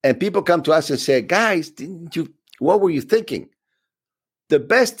 and people come to us and say, "Guys, what were you thinking?" The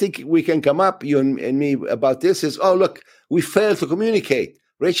best thing we can come up, you and me, about this is, "Oh, look, we failed to communicate.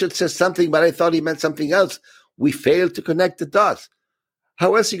 Richard says something, but I thought he meant something else. We failed to connect the dots."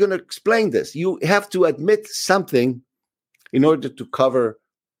 How else are you going to explain this? You have to admit something in order to cover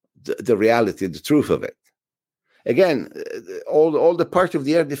the reality, the truth of it. Again, all the part of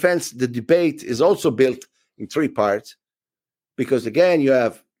the air defense, the debate is also built in three parts, because again, you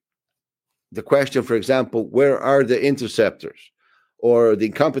have the question, for example, where are the interceptors, or the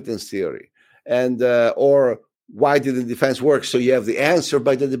incompetence theory, and or why did the defense work? So you have the answer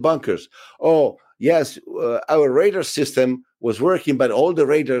by the debunkers. Oh, yes, our radar system was working, but all the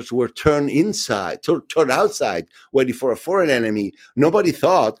radars were turned outside, waiting for a foreign enemy. Nobody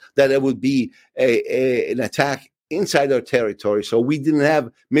thought that it would be an attack inside our territory, so we didn't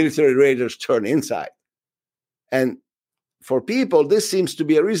have military radars turned inside. And for people, this seems to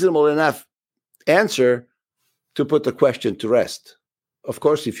be a reasonable enough answer to put the question to rest. Of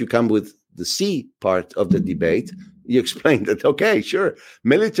course, if you come with the C part of the debate, you explain that, okay, sure,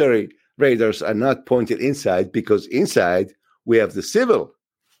 military radars are not pointed inside, because inside we have the civil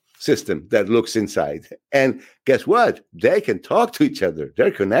system that looks inside. And guess what? They can talk to each other. They're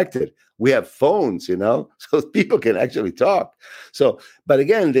connected. We have phones, so people can actually talk. So, but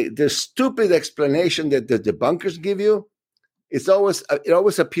again, the stupid explanation that the debunkers give you, it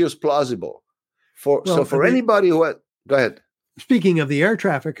always appears plausible. For anybody who go ahead. Speaking of the air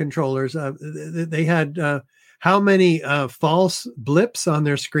traffic controllers, they had how many false blips on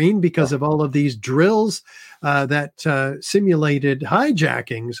their screen because of all of these drills that simulated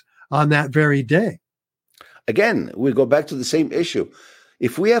hijackings on that very day. Again, we go back to the same issue.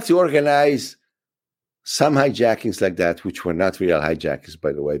 If we have to organize some hijackings like that, which were not real hijackings,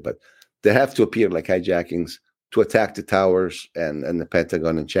 by the way, but they have to appear like hijackings to attack the towers and the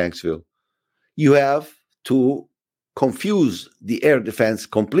Pentagon in Shanksville, you have to confuse the air defense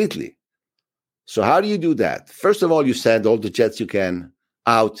completely. So how do you do that? First of all, you send all the jets you can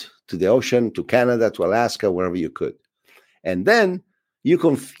out to the ocean, to Canada, to Alaska, wherever you could. And then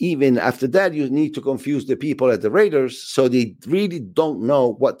even after that, you need to confuse the people at the radars so they really don't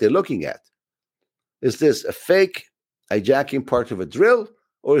know what they're looking at. Is this a fake hijacking part of a drill,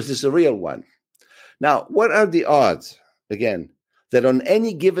 or is this a real one? Now, what are the odds, again, that on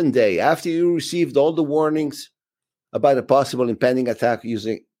any given day, after you received all the warnings about a possible impending attack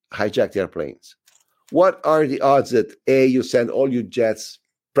using hijacked airplanes. What are the odds that A, you send all your jets,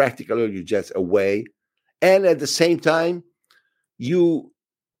 practically all your jets away, and at the same time, you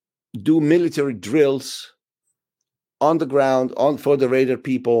do military drills on the ground for the radar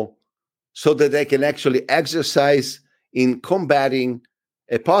people so that they can actually exercise in combating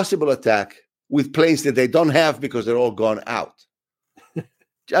a possible attack with planes that they don't have because they're all gone out.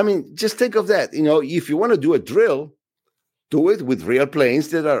 I mean, just think of that. If you want to do a drill, do it with real planes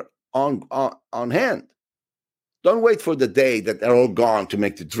that are on hand. Don't wait for the day that they're all gone to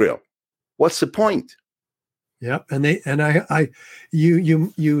make the drill. What's the point? Yep,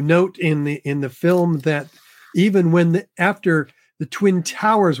 you note in the film that even after the Twin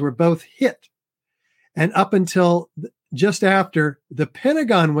Towers were both hit, and up until just after the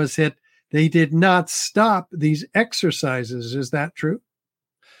Pentagon was hit, they did not stop these exercises. Is that true?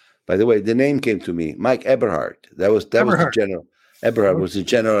 By the way, the name came to me, Mike Eberhard. That was the general. Eberhard was the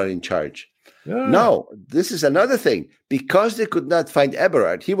general in charge. Yeah. No, this is another thing. Because they could not find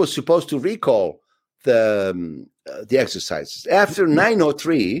Eberhard, he was supposed to recall the exercises. After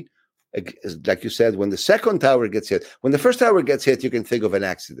 9:03, like you said, when the second tower gets hit, when the first tower gets hit, you can think of an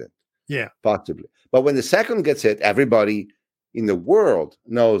accident. Yeah. Possibly. But when the second gets hit, everybody in the world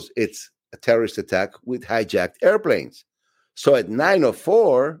knows it's a terrorist attack with hijacked airplanes. So at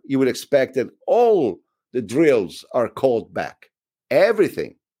 9:04, you would expect that all the drills are called back.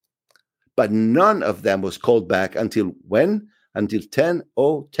 Everything. But none of them was called back until when? Until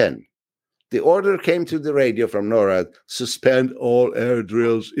 10:10. The order came to the radio from NORAD, suspend all air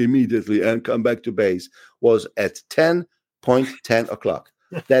drills immediately and come back to base, was at 10:10 o'clock.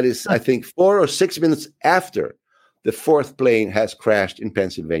 That is, I think, 4 or 6 minutes after the fourth plane has crashed in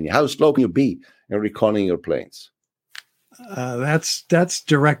Pennsylvania. How slow can you be in recalling your planes? That's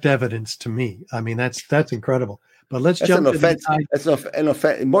direct evidence to me. I mean, that's incredible. But let's jump an offense. That's an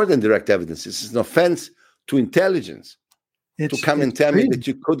offense. More than direct evidence. This is an offense to intelligence. To come and tell me that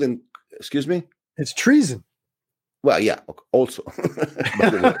you couldn't. Excuse me? It's treason. Well, yeah, also.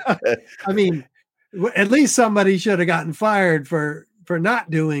 I mean, at least somebody should have gotten fired for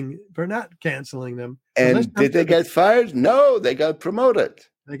not canceling them. And did they get fired? No, they got promoted.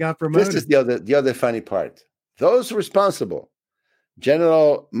 This is the other funny part. Those responsible,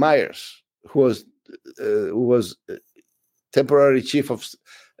 General Myers, who was temporary chief of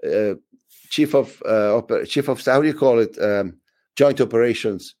how do you call it? Joint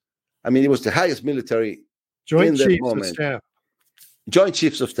operations. I mean, he was the highest military Joint Chiefs of Staff. Joint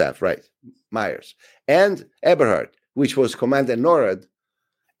Chiefs of Staff, right? Myers and Eberhard, which was Commander NORAD,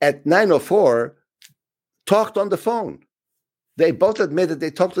 at 9:04 talked on the phone. They both admitted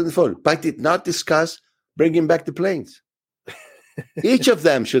they talked on the phone, but did not discuss bringing back the planes. Each of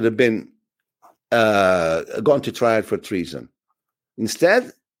them should have been gone to trial for treason.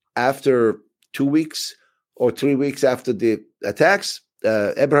 Instead, after 2 weeks or 3 weeks after the attacks,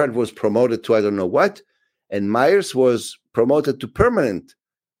 Eberhard was promoted to I don't know what, and Myers was promoted to permanent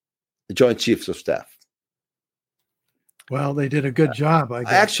Joint Chiefs of Staff. Well, they did a good job, I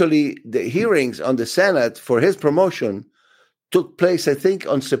guess. Actually, the hearings on the Senate for his promotion took place, I think,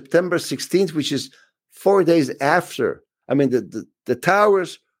 on September 16th, which is 4 days after. I mean, the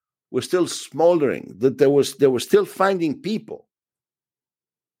towers were still smoldering. They were still finding people.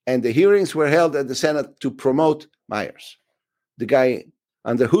 And the hearings were held at the Senate to promote Myers, the guy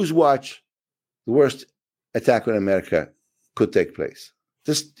under whose watch the worst attack on America could take place.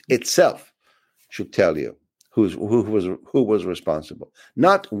 This itself should tell you who was responsible.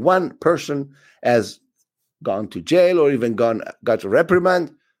 Not one person has gone to jail or even got a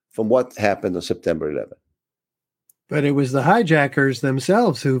reprimand from what happened on September 11th. But it was the hijackers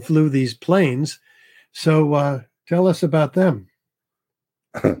themselves who flew these planes. So tell us about them.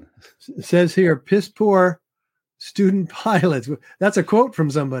 It says here, piss poor student pilots. That's a quote from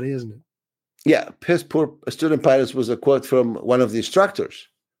somebody, isn't it? Yeah, piss poor student pilots was a quote from one of the instructors,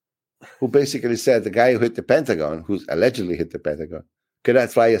 who basically said the guy who hit the Pentagon, who's allegedly hit the Pentagon, could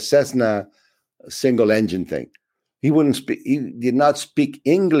not fly a Cessna single engine thing. He did not speak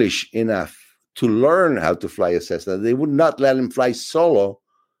English enough to learn how to fly a Cessna. They would not let him fly solo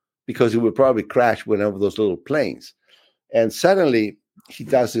because he would probably crash one of those little planes. And suddenly he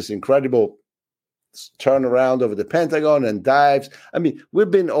does this incredible turnaround over the Pentagon and dives. I mean,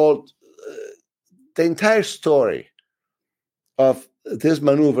 we've been all the entire story of this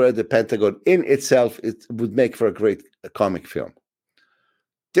maneuver at the Pentagon in itself, it would make for a great comic film.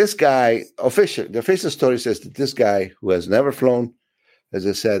 This guy, the official story says that this guy, who has never flown, as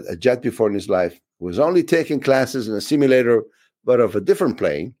I said, a jet before in his life, was only taking classes in a simulator, but of a different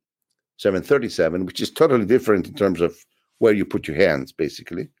plane, 737, which is totally different in terms of where you put your hands,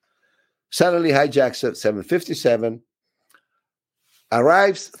 basically. suddenly hijacks 757,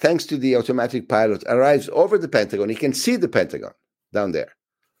 arrives, thanks to the automatic pilot, arrives over the Pentagon. He can see the Pentagon down there.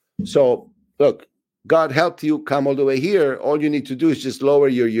 So, look, God helped you come all the way here. All you need to do is just lower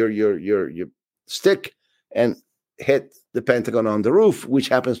your stick and hit the Pentagon on the roof, which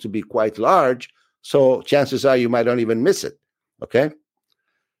happens to be quite large. So chances are you might not even miss it. Okay?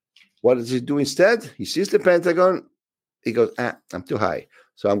 What does he do instead? He sees the Pentagon. He goes, I'm too high.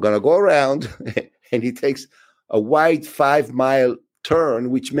 So I'm going to go around. And he takes a wide 5-mile turn,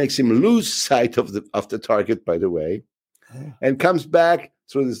 which makes him lose sight of the target, by the way, and comes back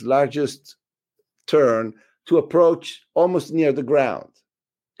through this largest turn to approach almost near the ground.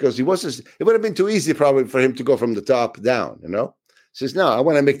 Because it would have been too easy probably for him to go from the top down, He says, no, I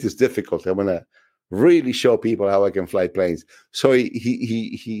want to make this difficult. I want to really show people how I can fly planes. So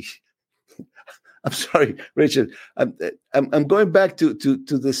he I'm sorry, Richard. I'm going back to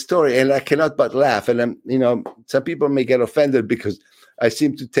the story, and I cannot but laugh. And some people may get offended because I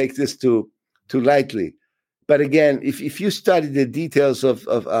seem to take this too lightly. But again, if you study the details of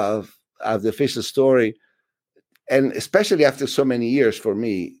the official story, and especially after so many years, for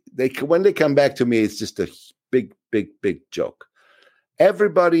me, when they come back to me, it's just a big joke.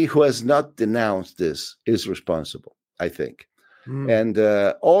 Everybody who has not denounced this is responsible, I think. And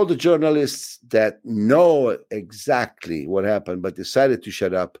all the journalists that know exactly what happened but decided to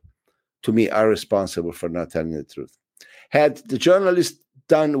shut up, to me, are responsible for not telling the truth. Had the journalists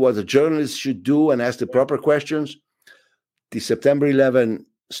done what a journalist should do and asked the proper questions, the September 11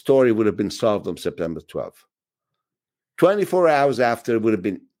 story would have been solved on September 12. 24 hours after, it would have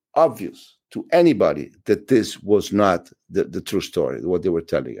been obvious to anybody that this was not the true story, what they were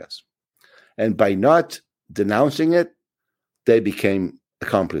telling us. And by not denouncing it, they became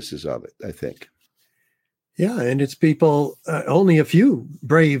accomplices of it, I think. Yeah, and it's people, only a few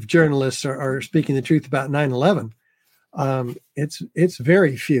brave journalists are speaking the truth about 9/11. It's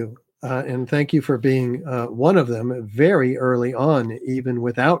very few. And thank you for being one of them very early on, even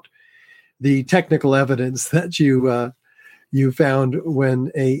without the technical evidence that you found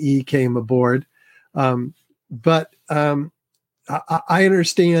when AE came aboard. But I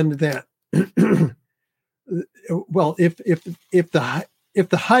understand that. Well, if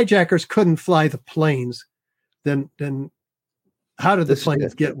the hijackers couldn't fly the planes, then how did the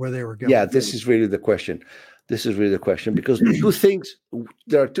planes get where they were going? Yeah, this is really the question. Because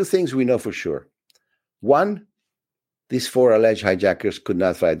there are two things we know for sure. One, these 4 alleged hijackers could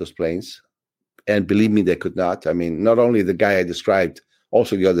not fly those planes. And believe me, they could not. I mean, not only the guy I described,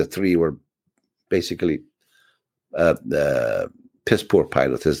 also the other 3 were basically piss poor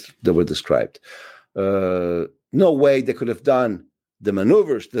pilots, as they were described. No way they could have done the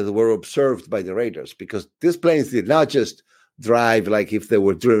maneuvers that were observed by the radars, because these planes did not just drive like if they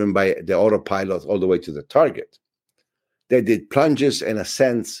were driven by the autopilot all the way to the target. They did plunges and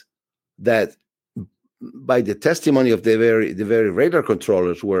ascents that, by the testimony of the very radar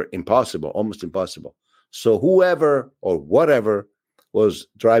controllers, were impossible, almost impossible. So whoever or whatever was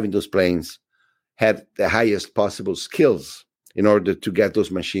driving those planes had the highest possible skills in order to get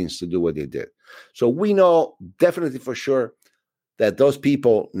those machines to do what they did. So we know definitely for sure that those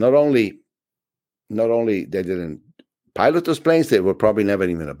people not only they didn't pilot those planes, they were probably never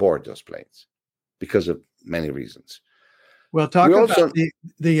even aboard those planes because of many reasons. Well, talk about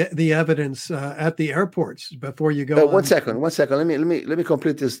the evidence at the airports before you go. One second. Let me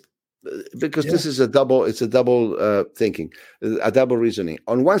complete this, because this is a double thinking, a double reasoning.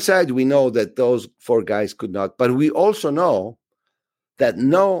 On one side, we know that those 4 guys could not, but we also know that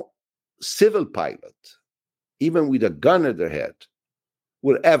no civil pilot, even with a gun at their head,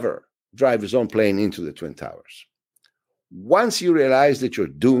 would ever drive his own plane into the Twin Towers. Once you realize that you're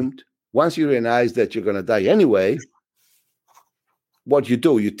doomed, once you realize that you're going to die anyway, what you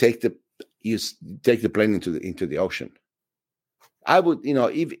do, you take the plane into the ocean. I would,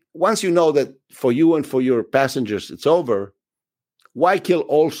 once you know that for you and for your passengers it's over, why kill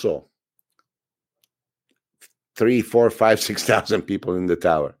also 3, 4, 5, 6,000 people in the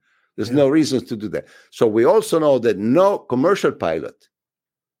tower? There's no reason to do that. So we also know that no commercial pilot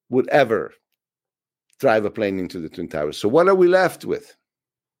would ever drive a plane into the Twin Towers. So what are we left with?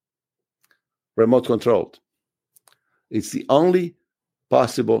 Remote controlled. It's the only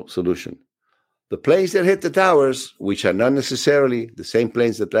possible solution. The planes that hit the towers, which are not necessarily the same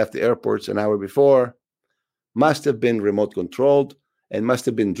planes that left the airports an hour before, must have been remote controlled and must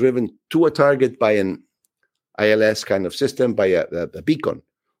have been driven to a target by an ILS kind of system, by a beacon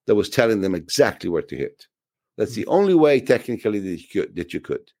that was telling them exactly where to hit. That's the only way technically that you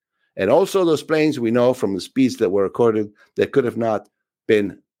could. And also those planes, we know from the speeds that were recorded, that could have not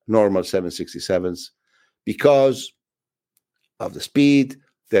been normal 767s because of the speed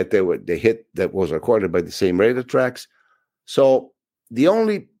that they hit that was recorded by the same radar tracks. So the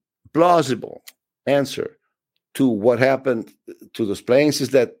only plausible answer to what happened to those planes is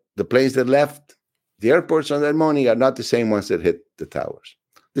that the planes that left the airports on that morning are not the same ones that hit the towers.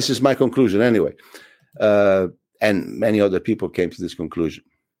 This is my conclusion anyway. And many other people came to this conclusion.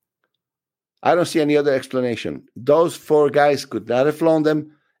 I don't see any other explanation. Those 4 guys could not have flown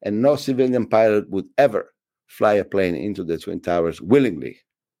them, and no civilian pilot would ever fly a plane into the Twin Towers willingly,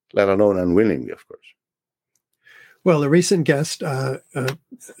 let alone unwillingly, of course. Well, a recent guest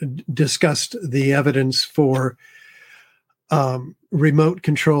discussed the evidence for remote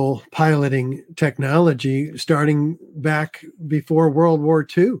control piloting technology starting back before World War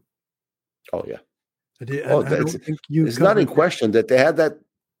II. Oh, yeah. It's not in question that they had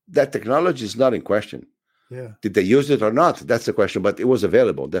that technology is not in question. Yeah. Did they use it or not? That's the question, but it was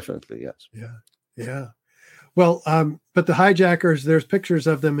available, definitely, yes. Yeah. Yeah. Well, but the hijackers, there's pictures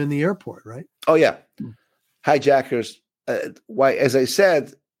of them in the airport, right? Oh, yeah. Hijackers. Why, as I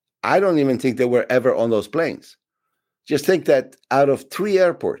said, I don't even think they were ever on those planes. Just think that out of 3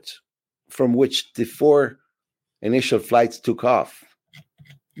 airports from which the 4 initial flights took off,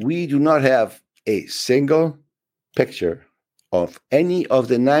 we do not have a single picture of any of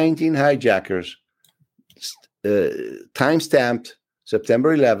the 19 hijackers time-stamped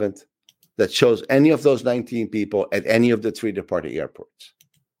September 11th that shows any of those 19 people at any of the 3 departing airports.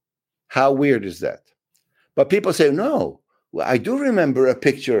 How weird is that? But people say, no, I do remember a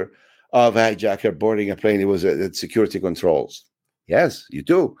picture of a hijacker boarding a plane. It was at security controls. Yes, you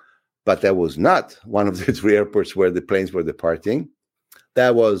do. But that was not one of the 3 airports where the planes were departing.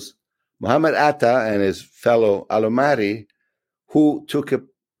 That was Muhammad Atta and his fellow Alomari, who took a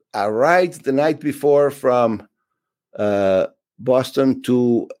ride the night before from Boston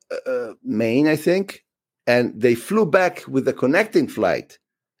to Maine, I think. And they flew back with a connecting flight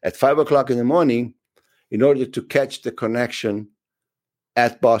at 5 o'clock in the morning in order to catch the connection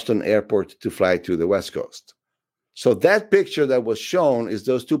at Boston Airport to fly to the West Coast. So that picture that was shown is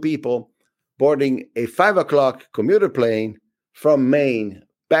those 2 people boarding a 5 o'clock commuter plane from Maine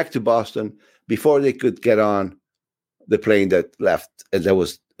back to Boston before they could get on the plane that left and that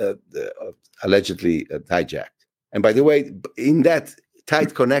was allegedly hijacked. And by the way, in that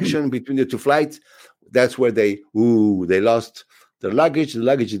tight connection between the 2 flights, that's where they lost their luggage. The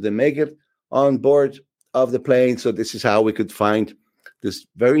luggage didn't make it on board of the plane. So this is how we could find this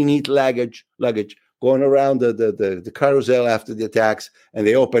very neat luggage going around the carousel after the attacks. And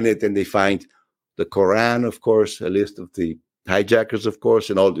they open it and they find the Quran, of course, a list of the hijackers, of course,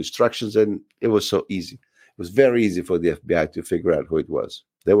 and all the instructions. And it was so easy. It was very easy for the FBI to figure out who it was.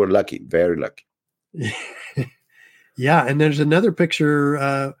 They were lucky, very lucky. Yeah. And there's another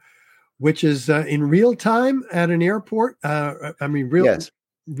picture, which is in real time at an airport.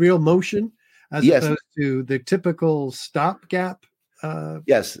 Real motion as opposed to the typical stopgap.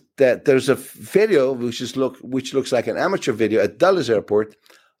 Yes, that there's a video which looks like an amateur video at Dulles Airport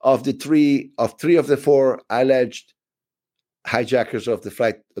of the three of the 4 alleged hijackers of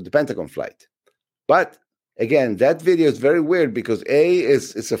the Pentagon flight. But again, that video is very weird because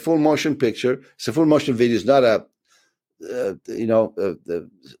it's a full motion picture. It's a full motion video. It's not a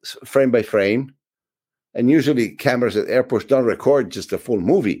frame by frame. And usually cameras at airports don't record just a full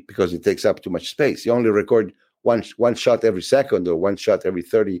movie because it takes up too much space. You only record one shot every second or one shot every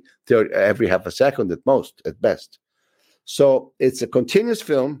 30 every half a second at best. So it's a continuous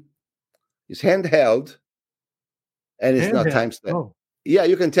film. It's handheld and it's not time-stamped. Oh. Yeah,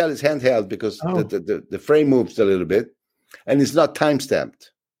 you can tell it's handheld because the frame moves a little bit and it's not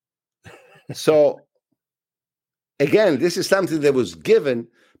time-stamped. So again, this is something that was given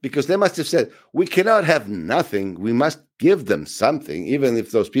because they must have said, we cannot have nothing. We must give them something, even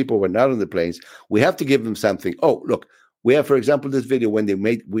if those people were not on the planes. We have to give them something. Oh, look, we have, for example, this video when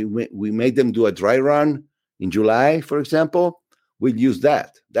we made them do a dry run in July, for example. We'll use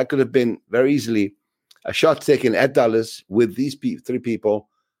that. That could have been very easily a shot taken at Dulles with these 3 people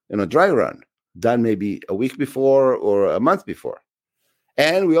in a dry run, done maybe a week before or a month before.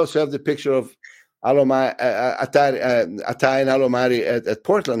 And we also have the picture of Atta and Alomari at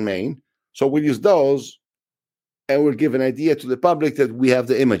Portland, Maine. So we'll use those and we'll give an idea to the public that we have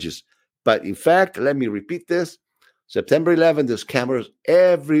the images. But in fact, let me repeat this. September 11th, there's cameras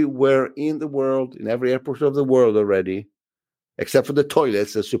everywhere in the world, in every airport of the world already, except for the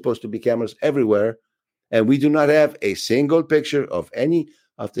toilets. There's supposed to be cameras everywhere. And we do not have a single picture of any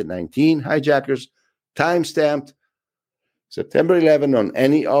of the 19 hijackers time-stamped September 11 on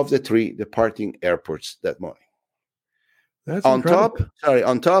any of the 3 departing airports that morning. That's on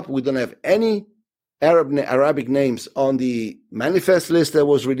incredible. top, we don't have any Arabic names on the manifest list that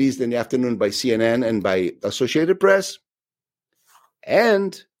was released in the afternoon by CNN and by Associated Press.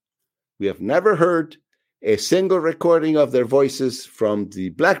 And we have never heard a single recording of their voices from the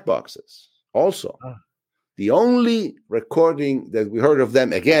black boxes. Also, the only recording that we heard of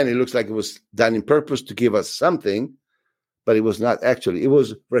them, again, it looks like it was done in purpose to give us something, but it was not actually. It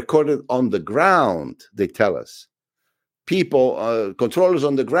was recorded on the ground, they tell us. People, controllers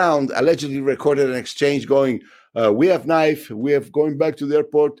on the ground, allegedly recorded an exchange going, we have knife, we have going back to the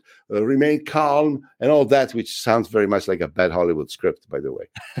airport, remain calm, and all that, which sounds very much like a bad Hollywood script, by the way.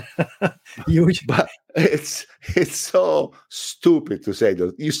 But it's so stupid to say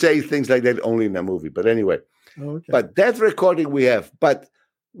those. You say things like that only in a movie. But anyway, But that recording we have, but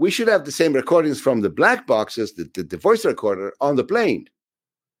we should have the same recordings from the black boxes, the voice recorder on the plane.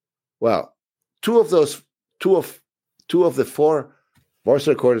 Well, two of the four voice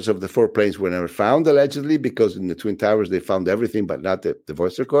recorders of the four planes were never found, allegedly, because in the Twin Towers they found everything, but not the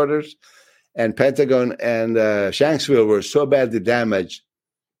voice recorders. And Pentagon and Shanksville were so badly damaged,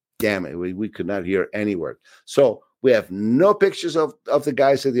 damn it, we could not hear any word. So we have no pictures of the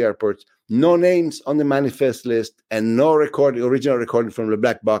guys at the airports, no names on the manifest list, and no original recording from the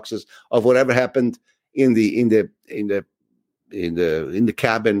black boxes of whatever happened in the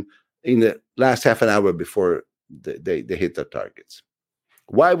cabin in the last half an hour before they hit their targets.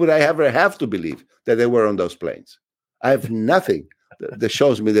 Why would I ever have to believe that they were on those planes? I have nothing that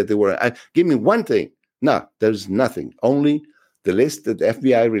shows me that they were. Give me one thing. No, there's nothing. Only the list that the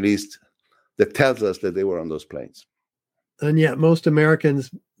FBI released that tells us that they were on those planes. And yet most Americans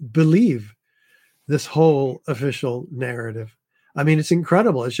believe this whole official narrative. I mean, it's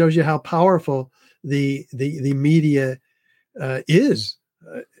incredible. It shows you how powerful the media is.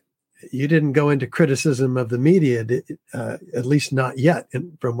 You didn't go into criticism of the media, at least not yet,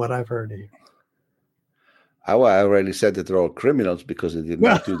 from what I've heard of you. I already said that they're all criminals because they did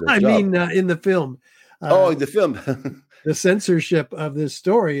not do their job. I mean, in the film. In the film. The censorship of this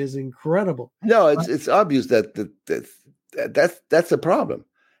story is incredible. No, it's obvious that's a problem.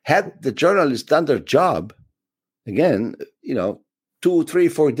 Had the journalists done their job, again, 2, 3,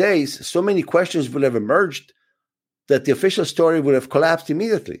 4 days, so many questions would have emerged that the official story would have collapsed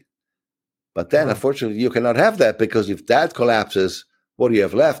immediately. But then, unfortunately, you cannot have that, because if that collapses, what you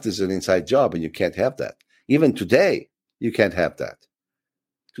have left is an inside job, and you can't have that. Even today, you can't have that.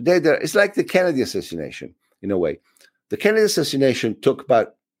 Today, it's like the Kennedy assassination, in a way. The Kennedy assassination took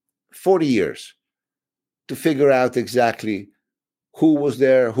about 40 years to figure out exactly who was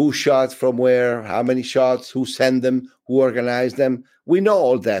there, who shot from where, how many shots, who sent them, who organized them. We know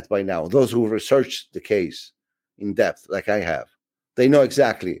all that by now. Those who researched the case in depth, like I have, they know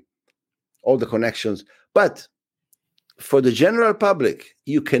exactly all the connections. But for the general public,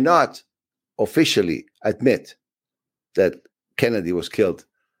 you cannot officially admit that Kennedy was killed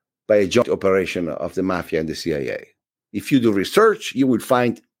by a joint operation of the mafia and the CIA. If you do research, you will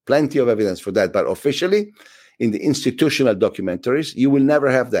find plenty of evidence for that. But officially, in the institutional documentaries, you will never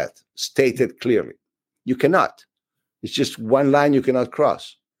have that stated clearly. You cannot. It's just one line you cannot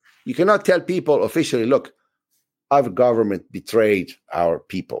cross. You cannot tell people officially, look, our government betrayed our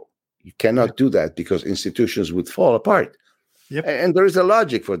people. You cannot do that, because institutions would fall apart. Yep. And there is a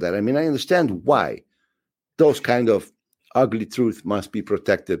logic for that. I mean, I understand why those kind of ugly truth must be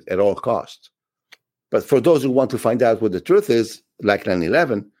protected at all costs. But for those who want to find out what the truth is, like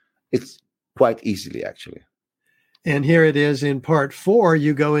 9/11, it's quite easily, actually. And here it is in part 4,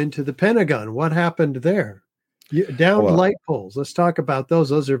 you go into the Pentagon. What happened there? Downed light poles. Let's talk about those.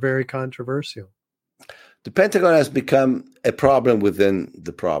 Those are very controversial. The Pentagon has become a problem within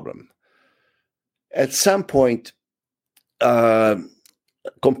the problem. At some point,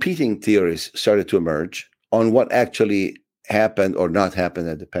 competing theories started to emerge on what actually happened or not happened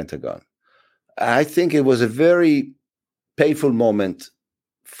at the Pentagon. I think it was a very painful moment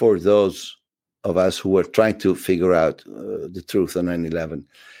for those of us who were trying to figure out the truth on 9/11,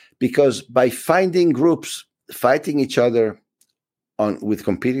 because by finding groups fighting each other with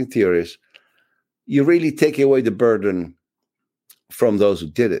competing theories, you really take away the burden from those who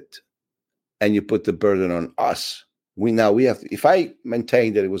did it, and you put the burden on us. We have to, if I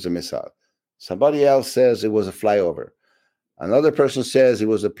maintain that it was a missile, somebody else says it was a flyover. Another person says it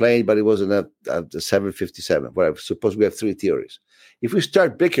was a plane, but it wasn't a 757. Whatever. Suppose we have 3 theories. If we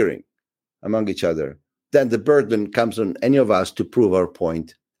start bickering among each other, then the burden comes on any of us to prove our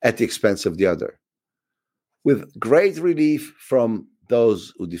point at the expense of the other. With great relief from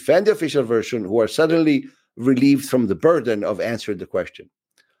those who defend the official version, who are suddenly relieved from the burden of answering the question.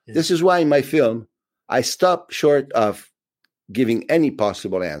 Yeah. This is why in my film, I stop short of giving any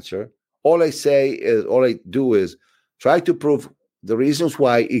possible answer. All I do is try to prove the reasons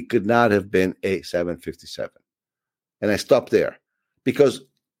why it could not have been a 757. And I stop there, because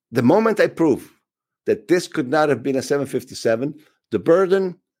the moment I prove that this could not have been a 757, the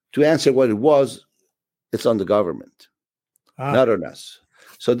burden to answer what it was, it's on the government, not on us.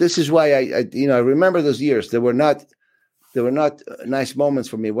 So this is why I remember those years. They were not nice moments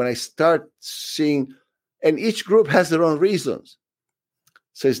for me when I start seeing, and each group has their own reasons.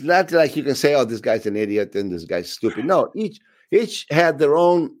 So it's not like you can say, "Oh, this guy's an idiot and this guy's stupid." No, each had their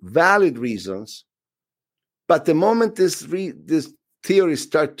own valid reasons. But the moment this theories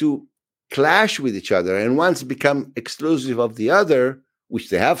start to clash with each other, and once become exclusive of the other, which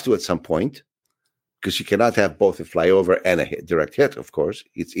they have to at some point, because you cannot have both a flyover and a direct hit, of course,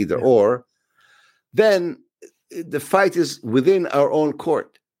 it's either or, then the fight is within our own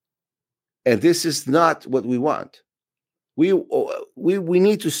court. And this is not what we want. We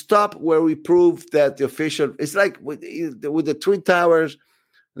need to stop where we prove that the official, it's like with the Twin Towers,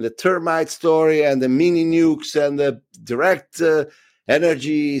 the termite story and the mini nukes and the direct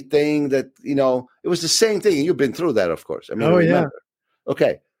energy thing, that, it was the same thing. You've been through that, of course. I mean, remember.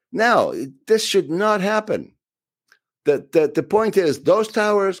 Okay. Now, this should not happen. The point is, those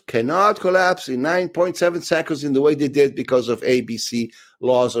towers cannot collapse in 9.7 seconds in the way they did because of ABC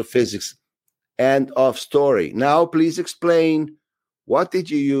laws of physics. End of story. Now, please explain, what did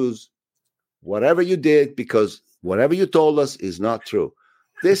you use? Whatever you did, because whatever you told us is not true.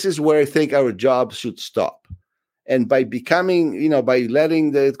 This is where I think our job should stop. And by by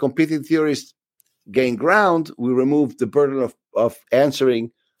letting the competing theories gain ground, we remove the burden of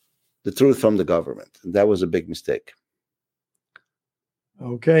answering the truth from the government. And that was a big mistake.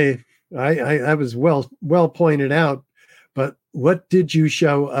 Okay. I was well pointed out, but what did you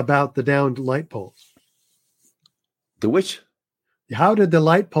show about the downed light poles? The which? How did the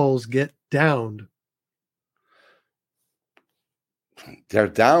light poles get downed? They're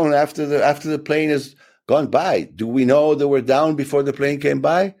down after the plane has gone by. Do we know they were down before the plane came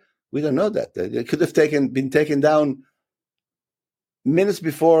by? We don't know that. They could have been taken down minutes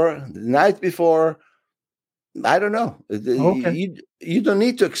before, the night before. I don't know. Okay. You don't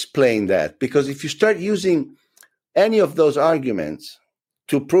need to explain that, because if you start using any of those arguments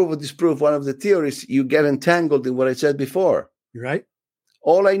to prove or disprove one of the theories, you get entangled in what I said before. You're right.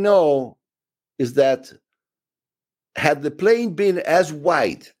 All I know is that had the plane been as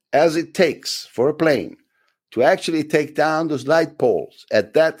wide as it takes for a plane to actually take down those light poles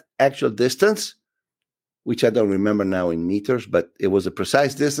at that actual distance, which I don't remember now in meters, but it was a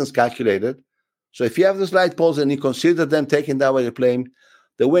precise distance calculated. So if you have those light poles and you consider them taken down by the plane,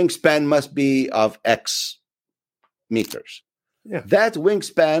 the wingspan must be of X meters. Yeah. That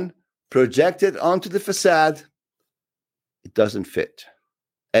wingspan projected onto the facade, it doesn't fit.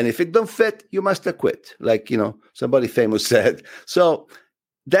 And if it don't fit, you must acquit, like, somebody famous said. So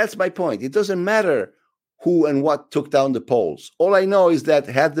that's my point. It doesn't matter who and what took down the poles. All I know is that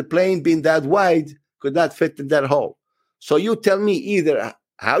had the plane been that wide, could not fit in that hole. So you tell me either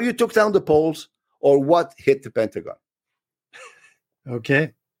how you took down the poles or what hit the Pentagon.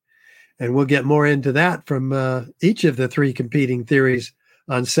 Okay. And we'll get more into that from each of the three competing theories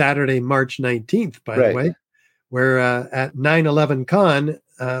on Saturday, March 19th, by the way, where at 9/11 Con,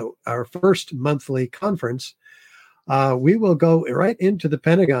 our first monthly conference, we will go right into the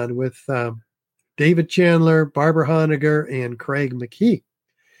Pentagon with David Chandler, Barbara Honegger, and Craig McKee.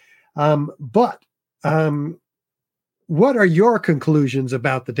 But what are your conclusions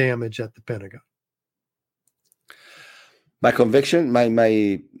about the damage at the Pentagon? My conviction,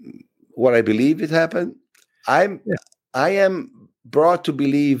 my what I believe it happened. I am brought to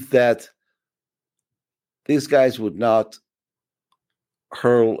believe that these guys would not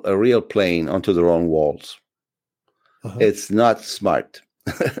hurl a real plane onto their own walls. Uh-huh. It's not smart,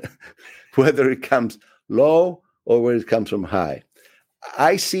 whether it comes low or whether it comes from high.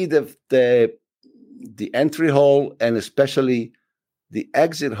 I see the entry hole and especially the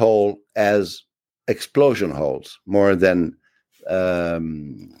exit hole as explosion holes more than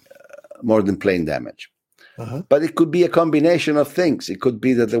plane damage. Uh-huh. But it could be a combination of things. It could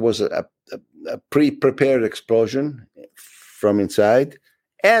be that there was a pre-prepared explosion from inside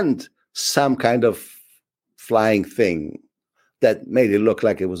and some kind of flying thing that made it look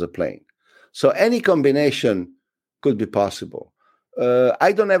like it was a plane. So any combination could be possible.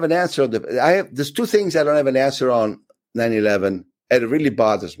 I don't have an answer. There's two things I don't have an answer on 9/11, and it really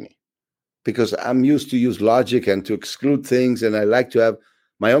bothers me because I'm used to use logic and to exclude things, and I like to have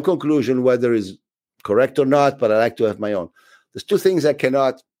my own conclusion, whether it's correct or not, but I like to have my own. There's two things I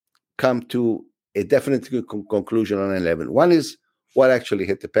cannot come to a definite conclusion on 9/11. One is what actually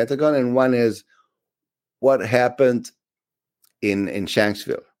hit the Pentagon, and one is what happened in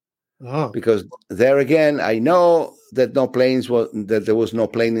Shanksville. Oh, Because there again, I know that there was no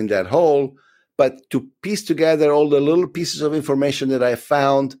plane in that hole, but to piece together all the little pieces of information that I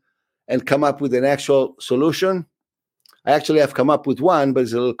found and come up with an actual solution, I actually have come up with one, but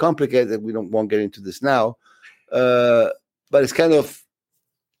it's a little complicated. We won't get into this now, but it's kind of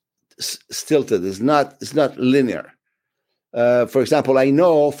stilted. It's not linear. For example, I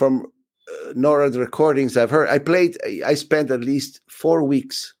know from NORAD recordings I've heard. I spent at least 4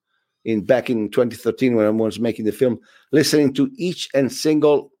 weeks back in 2013 when I was making the film, listening to each and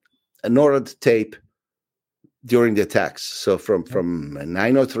single NORAD tape during the attacks. So from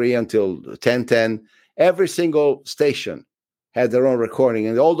 9:03 until 10:10, every single station had their own recording,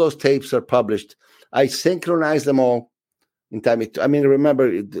 and all those tapes are published. I synchronized them all in time.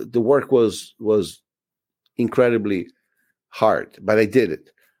 Remember, the work was incredibly hard, but I did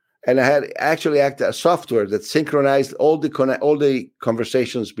it. And I had actually a software that synchronized all the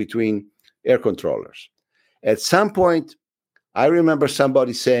conversations between air controllers. At some point, I remember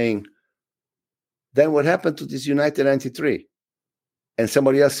somebody saying, "Then what happened to this United 93?" And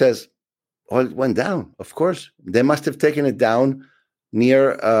somebody else says, "Oh, it went down. Of course, they must have taken it down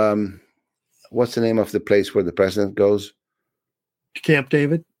near what's the name of the place where the president goes? Camp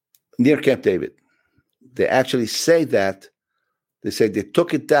David. Near Camp David." They actually say that. They say they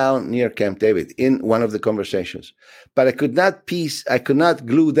took it down near Camp David in one of the conversations. But I could not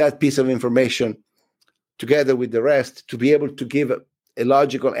glue that piece of information together with the rest to be able to give a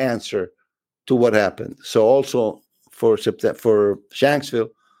logical answer to what happened. So also for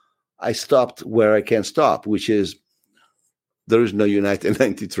Shanksville, I stopped where I can stop, which is there is no United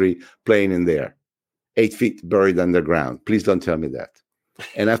 93 plane in there, 8 feet buried underground. Please don't tell me that.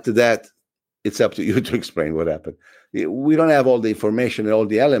 And after that, it's up to you to explain what happened. We don't have all the information and all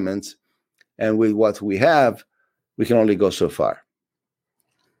the elements, and with what we have, we can only go so far.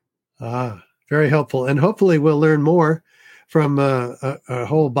 Very helpful. And hopefully we'll learn more from a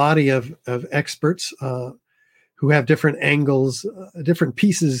whole body of experts who have different angles, different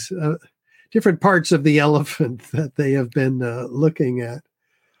pieces, different parts of the elephant that they have been looking at.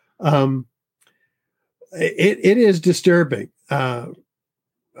 It is disturbing.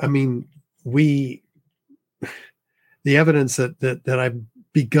 The evidence that I've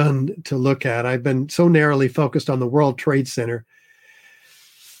begun to look at, I've been so narrowly focused on the World Trade Center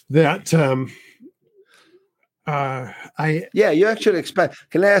that you actually expand.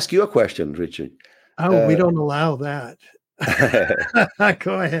 Can I ask you a question, Richard? We don't allow that.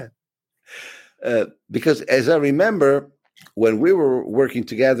 Go ahead. Because as I remember, when we were working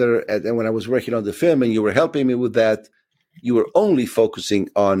together and when I was working on the film and you were helping me with that, you were only focusing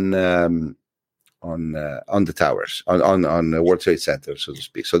on the towers, on the World Trade Center, so to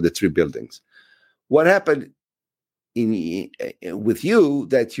speak. So the 3 buildings. What happened with you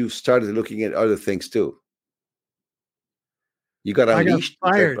that you started looking at other things too? You got unleashed. I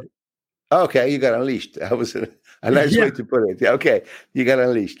got fired. Okay, you got unleashed. That was a nice way to put it. Yeah, okay, you got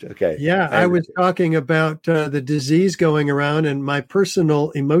unleashed. Okay. Yeah, I was talking about the disease going around and my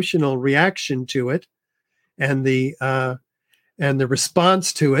personal emotional reaction to it, and the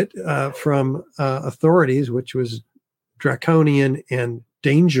response to it from authorities, which was draconian and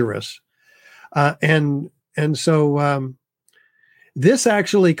dangerous, and so this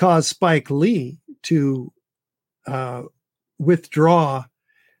actually caused Spike Lee to withdraw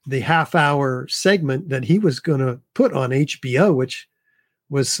the half-hour segment that he was going to put on HBO, which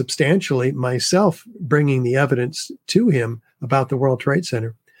was substantially myself bringing the evidence to him about the World Trade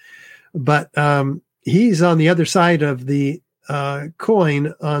Center. But he's on the other side of the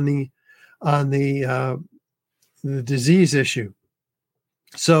coin on the disease issue.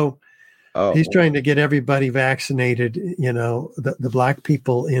 So he's trying to get everybody vaccinated, the black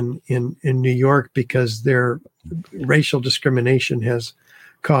people in New York, because their racial discrimination has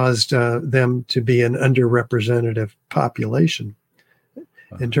caused them to be an underrepresented population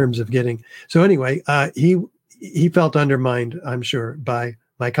in terms of getting. So anyway, he felt undermined, I'm sure, by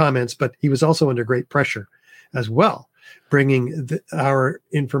my comments, but he was also under great pressure as well, bringing our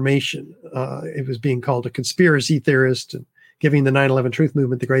information. It was being called a conspiracy theorist and giving the 9/11 Truth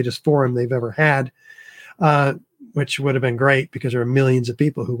Movement the greatest forum they've ever had, which would have been great because there are millions of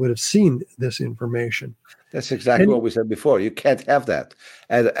people who would have seen this information. That's exactly what we said before. You can't have that.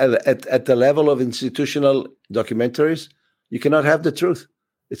 At the level of institutional documentaries, you cannot have the truth.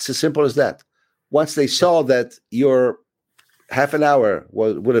 It's as simple as that. Once they saw that your half an hour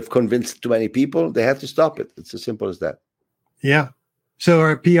would have convinced too many people, they had to stop it. It's as simple as that. Yeah. So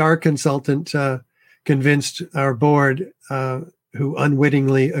our PR consultant convinced our board, who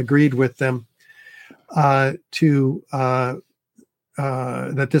unwittingly agreed with them, that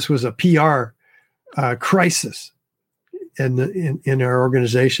this was a PR crisis in our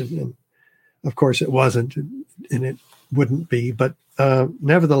organization, and of course it wasn't, and it wouldn't be. But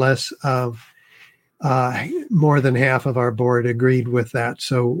nevertheless, more than half of our board agreed with that.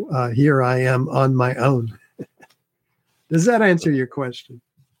 So here I am on my own. Does that answer your question?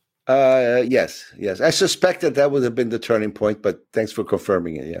 Yes. I suspected that would have been the turning point, but thanks for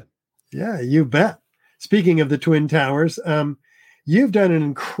confirming it. Yeah. Yeah, you bet. Speaking of the Twin Towers, you've done an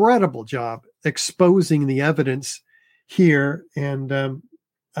incredible job exposing the evidence here. And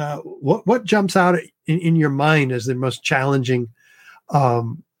what jumps out in your mind as the most challenging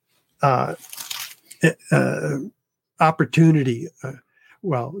opportunity?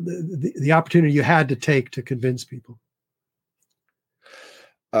 The opportunity you had to take to convince people.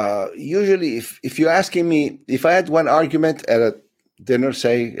 Usually, if you're asking me, if I had one argument at a dinner,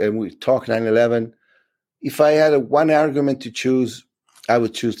 say, and we talk 9/11, if I had one argument to choose, I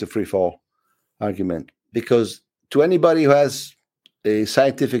would choose the free fall argument, because to anybody who has a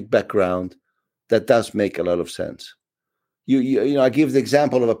scientific background, that does make a lot of sense. You know, I give the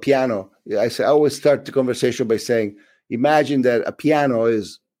example of a piano. I always start the conversation by saying, imagine that a piano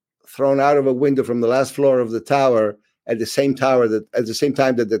is thrown out of a window from the last floor of the tower at the same time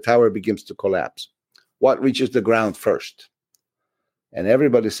that the tower begins to collapse. What reaches the ground first? And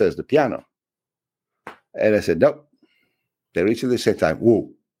everybody says the piano. And I said, nope, they reach at the same time.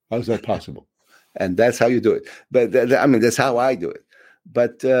 Whoa, how is that possible? And that's how you do it. But that's how I do it.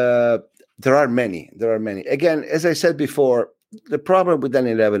 But there are many. Again, as I said before, the problem with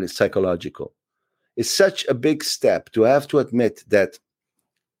 9/11 is psychological. It's such a big step to have to admit that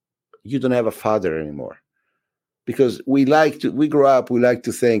you don't have a father anymore. Because we grow up, we like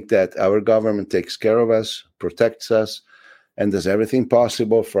to think that our government takes care of us, protects us, and does everything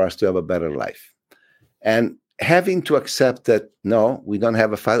possible for us to have a better life. And having to accept that, no, we don't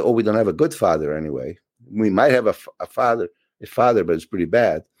have a father, or we don't have a good father anyway. We might have a father, but it's pretty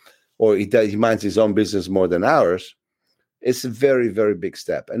bad. Or he minds his own business more than ours. It's a very, very big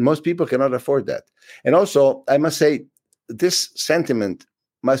step. And most people cannot afford that. And also, I must say, this sentiment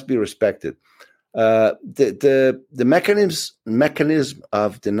must be respected. The mechanism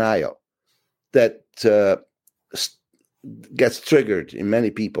of denial that gets triggered in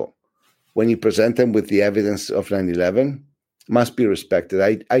many people when you present them with the evidence of 9/11 must be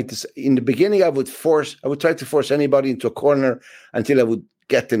respected. In the beginning, I would try to force anybody into a corner until I would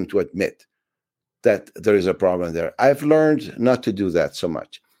get them to admit that there is a problem there. I've learned not to do that so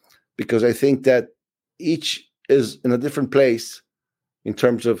much, because I think that each is in a different place in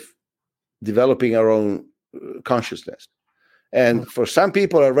terms of developing our own consciousness. And for some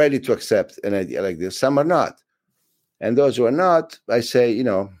people are ready to accept an idea like this, some are not. And those who are not, I say,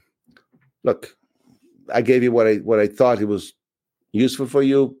 look, I gave you what I thought it was useful for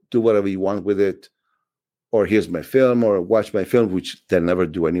you. Do whatever you want with it. Or here's my film, or watch my film, which they'll never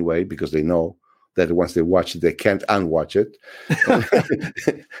do anyway, because they know that once they watch it, they can't unwatch it.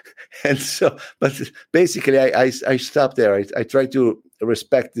 And so, but basically, I stop there. I try to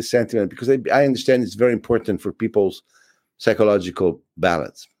respect the sentiment, because I understand it's very important for people's psychological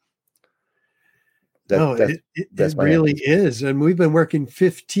balance. It really is. And we've been working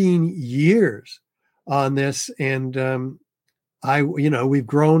 15 years on this. And we've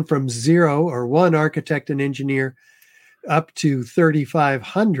grown from zero, or one architect and engineer, up to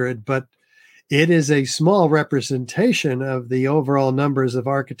 3,500, but it is a small representation of the overall numbers of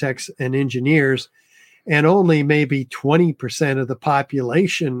architects and engineers. And only maybe 20% of the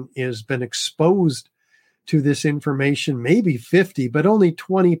population has been exposed to this information, maybe 50, but only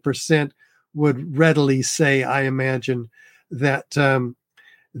 20% would readily say, I imagine, that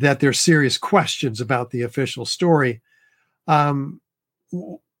there's serious questions about the official story. How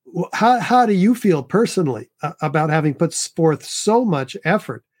do you feel personally about having put forth so much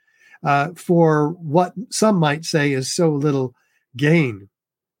effort for what some might say is so little gain?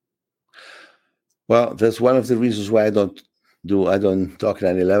 Well, that's one of the reasons why I don't talk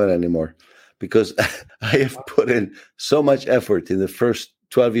 9/11 anymore, because I have put in so much effort in the first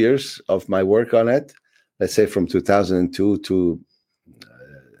 12 years of my work on it. Let's say from 2002 to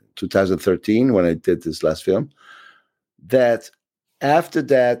 2013, when I did this last film, that after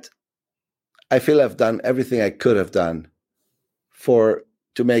that, I feel I've done everything I could have done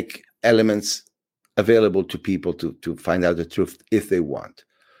to make elements available to people to find out the truth if they want.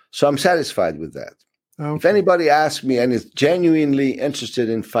 So I'm satisfied with that. Okay. If anybody asks me and is genuinely interested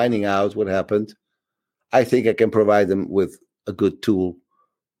in finding out what happened, I think I can provide them with a good tool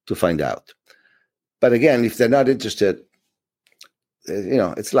to find out. But again, if they're not interested,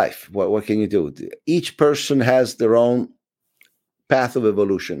 it's life. What can you do? Each person has their own path of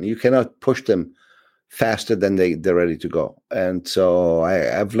evolution. You cannot push them faster than they're ready to go. And so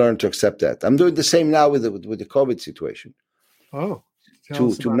I've learned to accept that. I'm doing the same now with the COVID situation. Oh,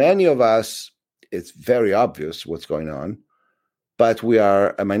 to many of us, it's very obvious what's going on, but we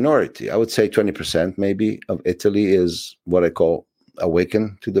are a minority. I would say 20% maybe of Italy is what I call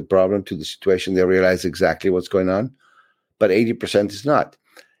awakened to the problem, to the situation. They realize exactly what's going on, but 80% is not.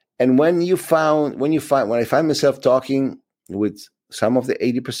 And when I find myself talking with some of the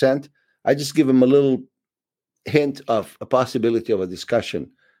 80%, I just give them a little hint of a possibility of a discussion.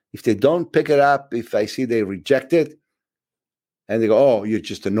 If they don't pick it up, if I see they reject it, and they go, "Oh, you're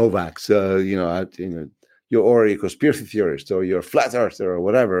just a Novax, you're already a conspiracy theorist, or you're a flat earther, or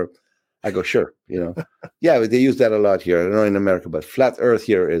whatever," I go, "Sure, yeah." They use that a lot here. I don't know in America, but flat Earth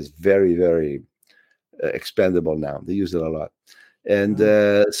here is very, very expendable now. They use it a lot, and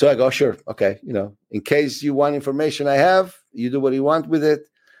so I go, "Sure, okay, in case you want information, I have. You do what you want with it."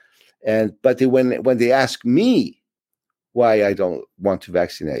 But when they ask me why I don't want to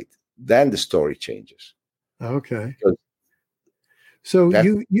vaccinate, then the story changes. Okay. So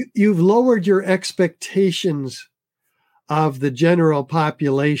you've lowered your expectations of the general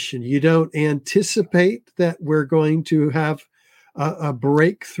population. You don't anticipate that we're going to have a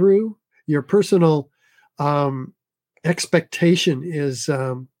breakthrough. Your personal expectation is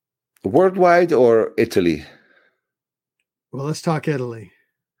worldwide or Italy? Well, let's talk Italy.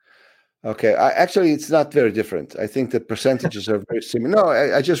 Okay. Actually, it's not very different. I think the percentages are very similar. No,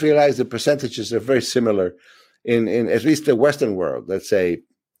 I just realized the percentages are very similar in at least the Western world. Let's say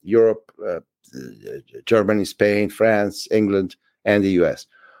Europe, Germany, Spain, France, England, and the US.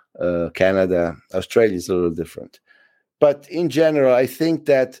 Canada, Australia is a little different. But in general, I think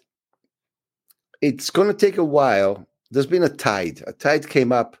that it's going to take a while. There's been a tide. A tide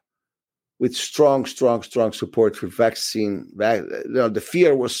came up with strong support for vaccine. The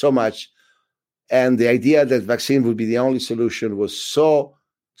fear was so much, and the idea that vaccine would be the only solution was so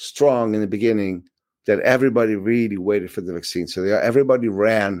strong in the beginning that everybody really waited for the vaccine. So everybody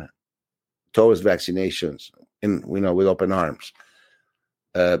ran towards vaccinations with open arms.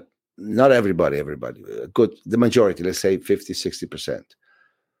 Not everybody, the majority, let's say 50, 60%.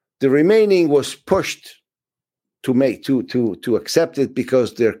 The remaining was pushed to accept it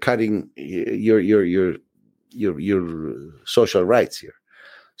because they're cutting your social rights here.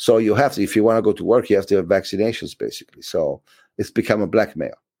 So you have to, if you want to go to work, you have to have vaccinations, basically. So it's become a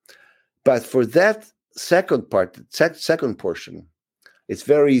blackmail. But for that second portion, it's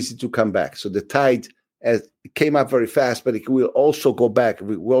very easy to come back. So the tide came up very fast, but it will also go back. It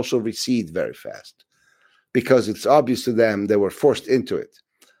will also recede very fast because it's obvious to them they were forced into it.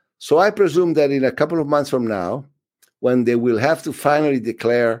 So I presume that in a couple of months from now, when they will have to finally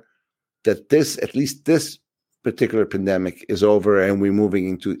declare that at least this particular pandemic is over and we're moving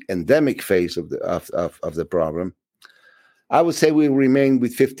into endemic phase of the problem, I would say we remain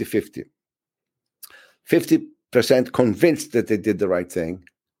with 50-50. 50% convinced that they did the right thing,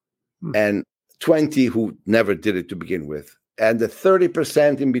 and 20 who never did it to begin with. And the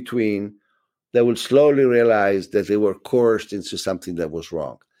 30% in between that will slowly realize that they were coerced into something that was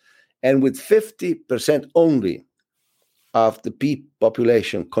wrong. And with 50% only of the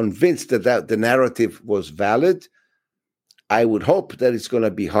population convinced that the narrative was valid, I would hope that it's going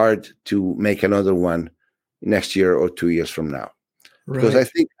to be hard to make another one next year or 2 years from now. Right. Because I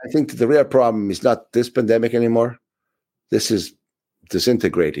think the real problem is not this pandemic anymore. This is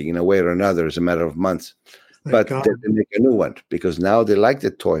disintegrating in a way or another as a matter of months. But they make a new one because now they like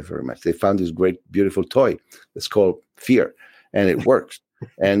the toy very much. They found this great, beautiful toy. It's called fear, and it works.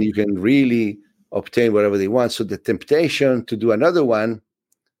 And you can really obtain whatever they want. So the temptation to do another one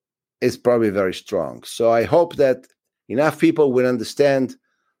is probably very strong. So I hope that enough people will understand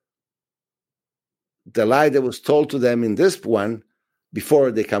the lie that was told to them in this one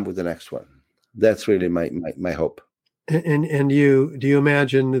before they come with the next one. That's really my hope. And do you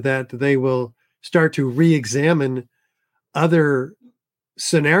imagine that they will start to re-examine other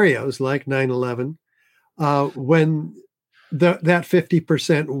scenarios like 9/11 when that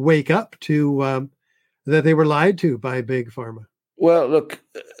 50% wake up to that they were lied to by Big Pharma? Well, look,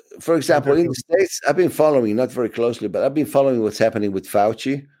 for example, in the States, I've been following, not very closely, but I've been following what's happening with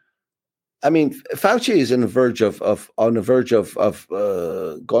Fauci. I mean, Fauci is on the verge of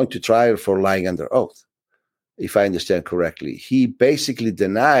going to trial for lying under oath, if I understand correctly. He basically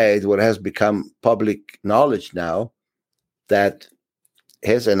denied what has become public knowledge now, that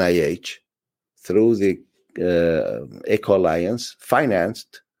his NIH, through the Eco Alliance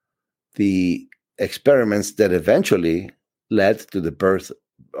financed the experiments that eventually led to the birth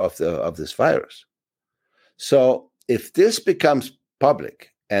of this virus. So if this becomes public,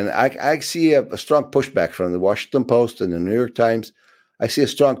 and I see a strong pushback from the Washington Post and the New York Times, I see a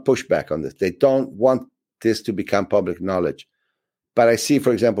strong pushback on this. They don't want this to become public knowledge. But I see,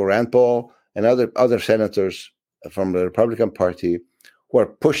 for example, Rand Paul and other senators from the Republican Party who are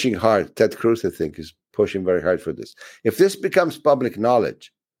pushing hard. Ted Cruz, I think, is pushing very hard for this. If this becomes public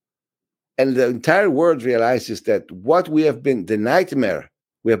knowledge, and the entire world realizes that what we have been, the nightmare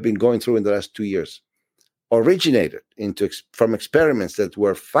we have been going through in the last 2 years, originated from experiments that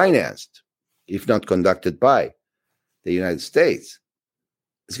were financed, if not conducted by the United States,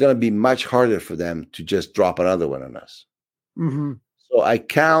 it's going to be much harder for them to just drop another one on us. Mm-hmm. So I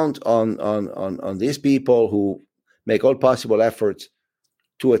count on these people who make all possible efforts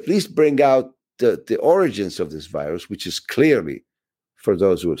to at least bring out the origins of this virus, which is clearly, for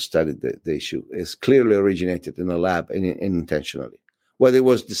those who have studied the issue, is clearly originated in a lab and intentionally. Whether it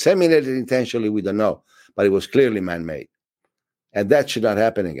was disseminated intentionally, we don't know, but it was clearly man-made. And that should not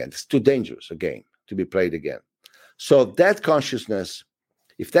happen again. It's too dangerous a game to be played again. So that consciousness,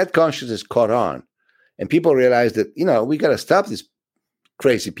 if that consciousness caught on, and people realize that, we got to stop these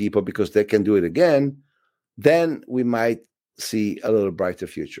crazy people because they can do it again, then we might see a little brighter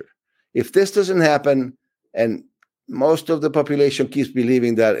future. If this doesn't happen, and most of the population keeps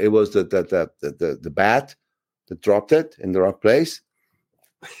believing that it was the bat that dropped it in the wrong place,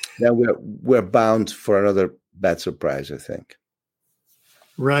 then we're bound for another bad surprise, I think.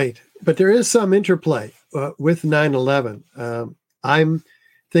 Right. But there is some interplay with 9/11. I'm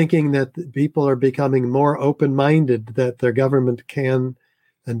thinking that people are becoming more open-minded, that their government can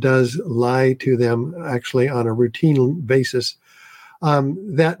and does lie to them actually on a routine basis.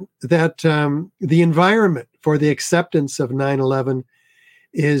 That the environment for the acceptance of 9/11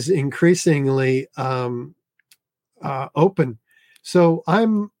 is increasingly open. So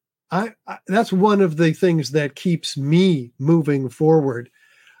that's one of the things that keeps me moving forward.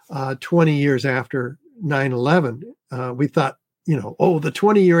 20 years after 9/11, we thought, the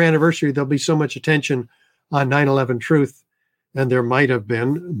 20-year anniversary, there'll be so much attention on 9/11 truth, and there might have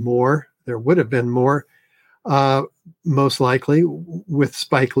been more. There would have been more. Most likely with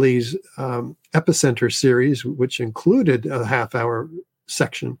Spike Lee's Epicenter series, which included a half-hour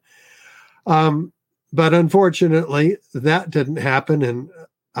section. But unfortunately, that didn't happen, and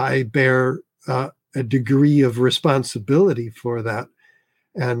I bear a degree of responsibility for that.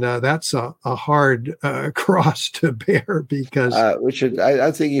 And that's a hard cross to bear because... Richard,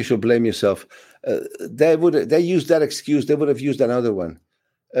 I think you should blame yourself. They used that excuse. They would have used another one.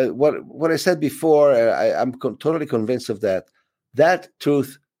 What I said before, I'm totally convinced of that. That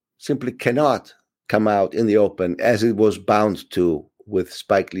truth simply cannot come out in the open as it was bound to with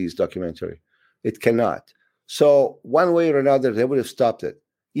Spike Lee's documentary. It cannot. So one way or another, they would have stopped it.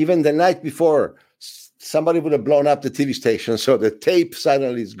 Even the night before, somebody would have blown up the TV station, so the tape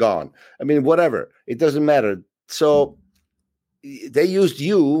suddenly is gone. I mean, whatever. It doesn't matter. So they used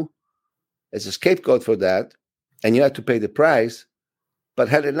you as a scapegoat for that, and you had to pay the price. But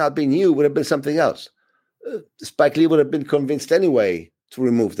had it not been you, it would have been something else. Spike Lee would have been convinced anyway to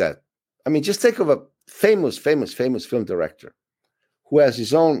remove that. I mean, just think of a famous film director who has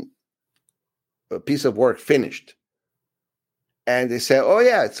his own piece of work finished. And they say, oh,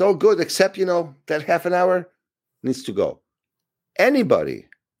 yeah, it's all good, except, that half an hour needs to go. Anybody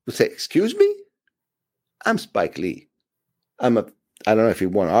would say, excuse me? I'm Spike Lee. I don't know if he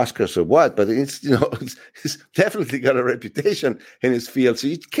won Oscars or what, but he's definitely got a reputation in his field. So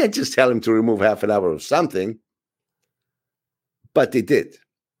you can't just tell him to remove half an hour of something. But they did.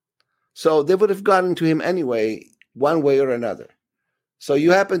 So they would have gotten to him anyway, one way or another. So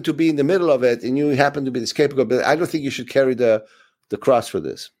you happen to be in the middle of it, and you happen to be the scapegoat. But I don't think you should carry the cross for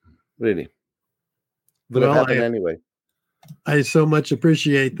this, really. Would have happened anyway. I so much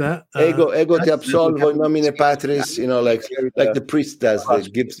appreciate that. Ego te absolvo in nomine Patris, like the priest does,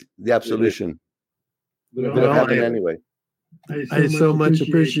 that gives the absolution. Would have happened anyway. I so much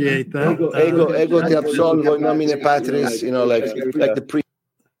appreciate that. Ego te absolvo in nomine Patris, like the priest.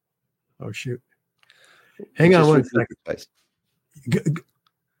 Oh, shoot. Hang on one second.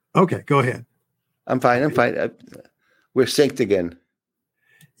 Okay, go ahead. I'm fine. We're synced again.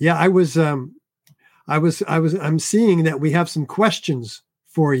 Yeah, I'm seeing that we have some questions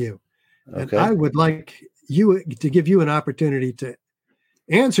for you. Okay. And I would like you to give you an opportunity to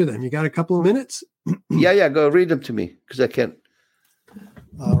answer them. You got a couple of minutes? Yeah, go read them to me because I can't.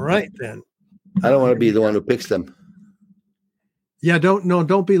 All right, then. I don't want to be the one who picks them. Yeah,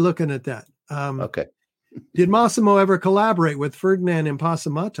 don't be looking at that. Okay. Did Massimo ever collaborate with Ferdinand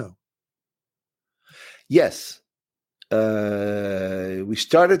Impasamato? Yes. We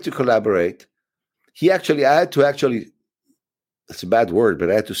started to collaborate. I had to it's a bad word,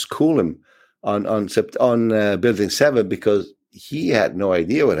 but I had to school him on Building 7 because he had no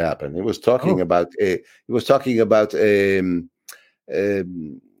idea what happened. He was talking about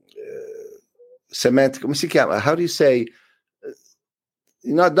cement. How do you say?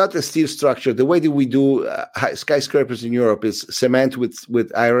 Not the steel structure. The way that we do skyscrapers in Europe is cement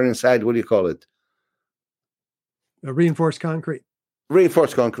with iron inside. What do you call it? Reinforced concrete.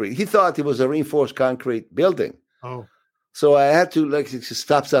 Reinforced concrete. He thought it was a reinforced concrete building. Oh. So I had to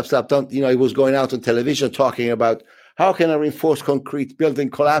stop. Don't, he was going out on television talking about how can a reinforced concrete building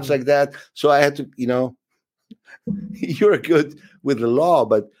collapse like that. So I had to, you're good with the law,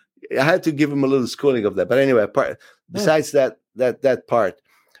 but I had to give him a little schooling of that. But anyway, besides that part,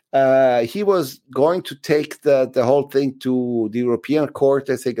 he was going to take the whole thing to the European court,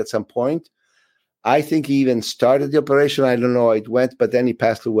 I think, at some point. I think he even started the operation. I don't know how it went, but then he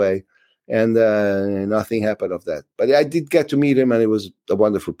passed away, and nothing happened of that. But I did get to meet him, and he was a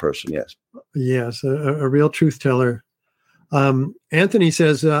wonderful person, yes. Yes, a real truth teller. Anthony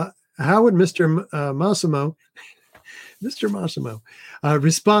says, how would Mr. Massimo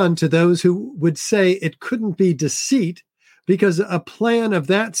respond to those who would say it couldn't be deceit because a plan of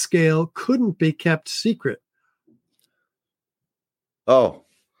that scale couldn't be kept secret? Oh.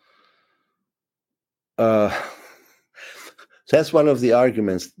 That's one of the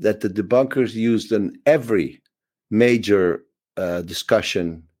arguments that the debunkers used in every major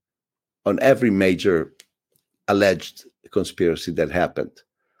discussion on every major alleged conspiracy that happened.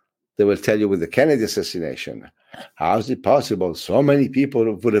 They will tell you with the Kennedy assassination, how is it possible? So many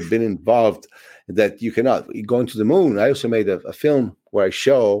people would have been involved that you cannot. Going to the moon. I also made a film where I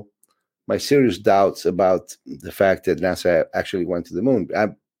show my serious doubts about the fact that NASA actually went to the moon.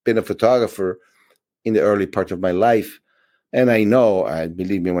 I've been a photographer in the early part of my life, and I know,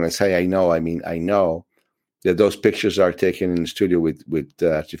 believe me when I say I know, I mean I know that those pictures are taken in the studio with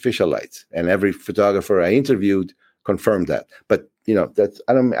artificial lights, and every photographer I interviewed confirmed that. But that's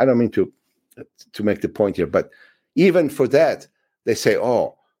I don't mean to make the point here, but even for that, they say,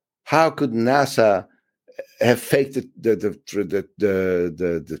 "Oh, how could NASA have faked the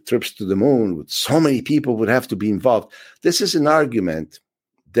trips to the moon? With so many people would have to be involved." This is an argument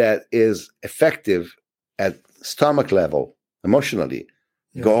that is effective at stomach level, emotionally.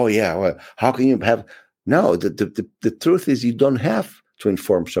 You go, "Oh yeah, well, how can you have?" No, the truth is you don't have to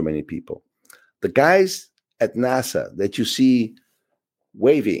inform so many people. The guys at NASA that you see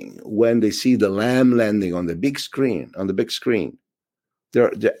waving when they see the LAM landing on the big screen,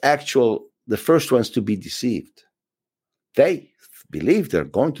 they're the first ones to be deceived. They believe they're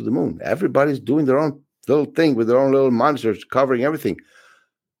going to the moon. Everybody's doing their own little thing with their own little monitors covering everything.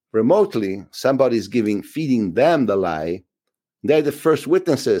 Remotely, somebody's feeding them the lie. They're the first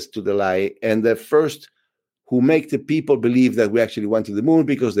witnesses to the lie, and the first who make the people believe that we actually went to the moon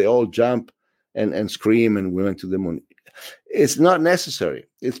because they all jump and scream and we went to the moon. It's not necessary.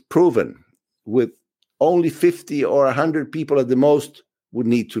 It's proven. With only 50 or 100 people at the most would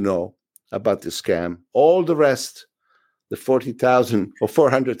need to know about the scam. All the rest, the 40,000 or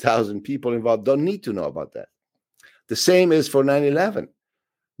 400,000 people involved, don't need to know about that. The same is for 9/11.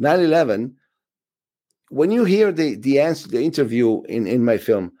 9/11, when you hear the answer, the interview in my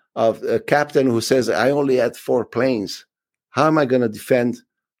film of a captain who says, "I only had 4 planes. How am I going to defend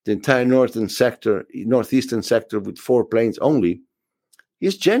the entire northeastern sector with 4 planes only?"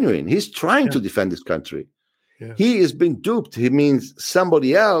 He's genuine. He's trying to defend his country. Yeah. He has been duped. He means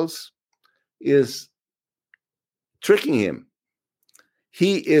somebody else is tricking him.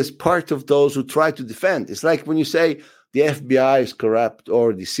 He is part of those who try to defend. It's like when you say the FBI is corrupt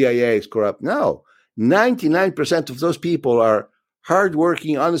or the CIA is corrupt. No, 99% of those people are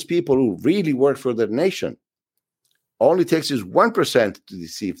hardworking, honest people who really work for their nation. Only takes is 1% to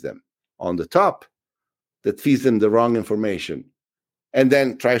deceive them on the top that feeds them the wrong information and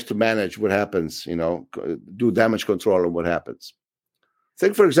then tries to manage what happens, do damage control on what happens.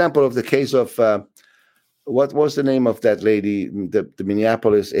 Think, for example, of the case of, what was the name of that lady, the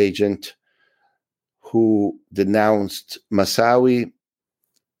Minneapolis agent who denounced Massawi?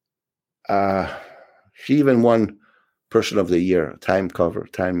 She even won Person of the Year, Time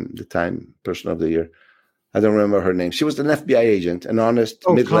Person of the Year. I don't remember her name. She was an FBI agent, an honest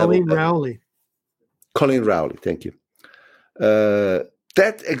mid-level. Colleen Rowley. Colleen Rowley, thank you.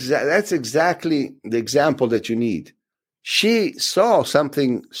 That's exactly the example that you need. She saw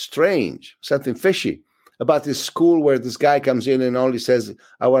something strange, something fishy about this school where this guy comes in and only says,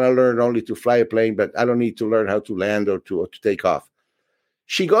 I want to learn only to fly a plane, but I don't need to learn how to land or to take off.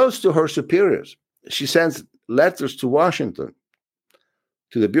 She goes to her superiors. She sends letters to Washington,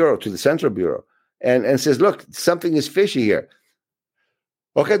 to the bureau, to the Central Bureau, and says, look, something is fishy here.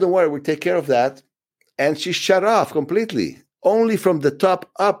 Okay, don't worry, we'll take care of that. And she's shut off completely. Only from the top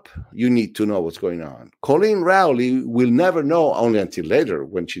up, you need to know what's going on. Colleen Rowley will never know, only until later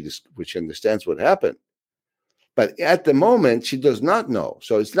when she understands what happened. But at the moment, she does not know.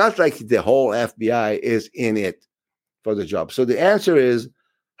 So it's not like the whole FBI is in it for the job. So the answer is,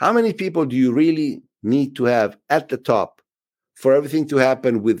 how many people do you really need to have at the top for everything to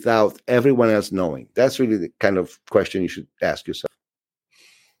happen without everyone else knowing? That's really the kind of question you should ask yourself.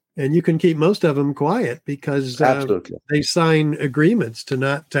 And you can keep most of them quiet because they sign agreements to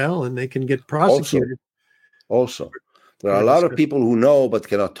not tell, and they can get prosecuted. Also, there are a lot of people who know but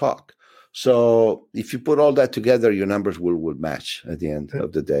cannot talk. So if you put all that together, your numbers will match at the end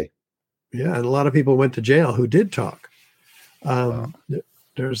of the day. Yeah, and a lot of people went to jail who did talk.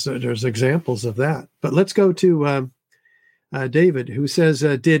 There's examples of that. But let's go to David, who says,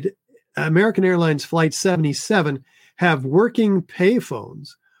 did American Airlines Flight 77 have working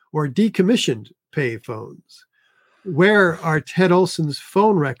payphones or decommissioned payphones? Where are Ted Olson's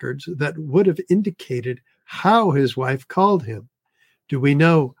phone records that would have indicated how his wife called him? Do we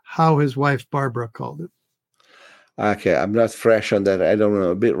know how his wife Barbara called him? Okay, I'm not fresh on that. I don't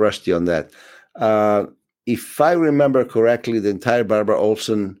know, a bit rusty on that. If I remember correctly, the entire Barbara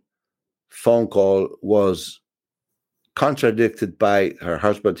Olson phone call was contradicted by her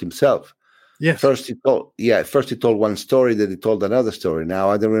husband himself. Yes. First he told one story, then he told another story. Now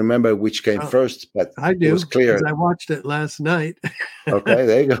I don't remember which came first, but I do. It was clear. I watched it last night. Okay,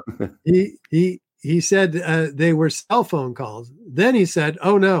 there you go. He said they were cell phone calls. Then he said,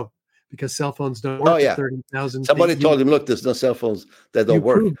 "Oh no, because cell phones don't work." 30,000. Somebody told him, "Look, there's no cell phones that don't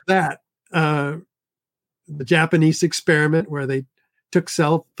work." Proved that the Japanese experiment where they took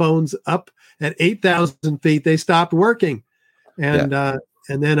cell phones up at 8,000 feet, they stopped working, and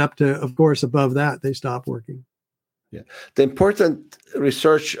then up to, of course, above that, they stopped working. Yeah, the important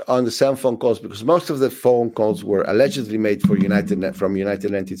research on the cell phone calls, because most of the phone calls were allegedly made for from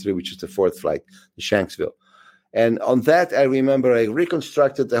United 93, which is the fourth flight, the Shanksville. And on that, I remember I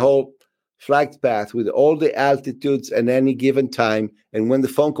reconstructed the whole flight path with all the altitudes and any given time. And when the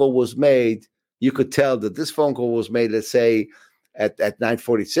phone call was made, you could tell that this phone call was made, let's say, at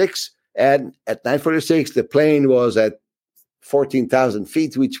 9:46. And at 9:46, the plane was at 14,000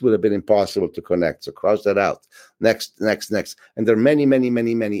 feet, which would have been impossible to connect. So cross that out. Next. And there are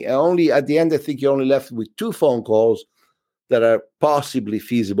many. Only at the end, I think you're only left with two phone calls that are possibly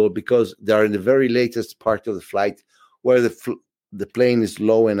feasible because they are in the very latest part of the flight where the plane is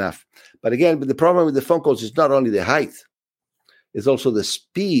low enough. But again, the problem with the phone calls is not only the height, it's also the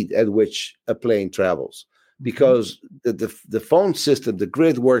speed at which a plane travels. Because the phone system, the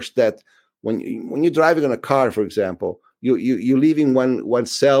grid works that when you're driving on a car, for example, you're leaving one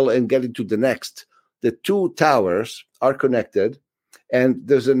cell and getting to the next. The two towers are connected, and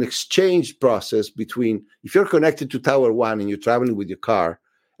there's an exchange process between, if you're connected to Tower 1 and you're traveling with your car,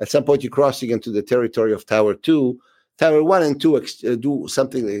 at some point you're crossing into the territory of Tower 2. Tower 1 and 2 do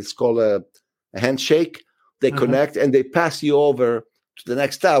something that's called a handshake. They connect and they pass you over to the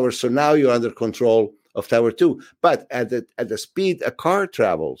next tower. So now you're under control of Tower 2. But at the speed a car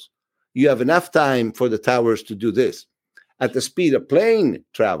travels, you have enough time for the towers to do this. At the speed a plane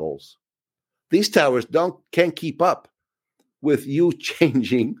travels, these towers can't keep up with you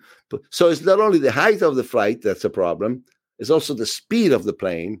changing. So it's not only the height of the flight that's a problem, it's also the speed of the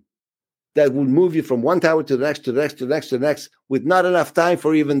plane that will move you from one tower to the next, to the next, with not enough time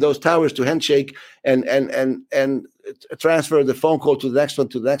for even those towers to handshake and transfer the phone call to the next one,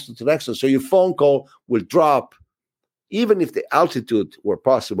 to the next one, to the next one. So your phone call will drop, even if the altitude were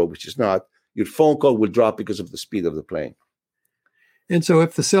possible, which is not. Your phone call will drop because of the speed of the plane. And so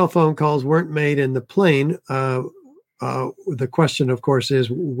if the cell phone calls weren't made in the plane, the question, of course, is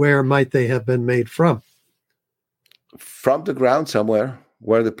where might they have been made from? From the ground somewhere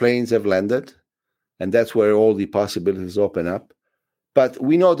where the planes have landed. And that's where all the possibilities open up. But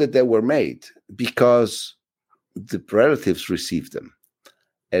we know that they were made because the relatives received them.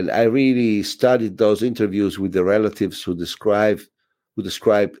 And I really studied those interviews with the relatives who describe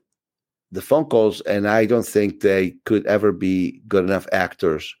the phone calls, and I don't think they could ever be good enough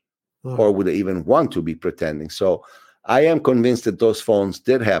actors or would even want to be pretending. So I am convinced that those phones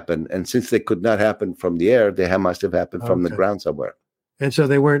did happen. And since they could not happen from the air, they must have happened from the ground somewhere. And so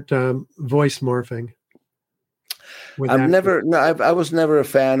they weren't voice morphing. I was never a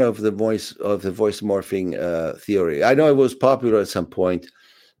fan of the voice morphing theory. I know it was popular at some point,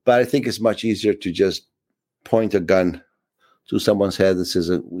 but I think it's much easier to just point a gun to someone's head and says,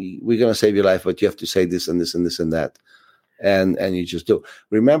 we're going to save your life, but you have to say this and this and this and that. And you just do.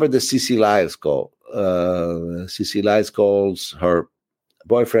 Remember the CC Lyles call. CC Lyles calls her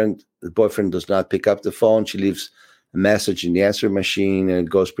boyfriend. The boyfriend does not pick up the phone. She leaves a message in the answer machine, and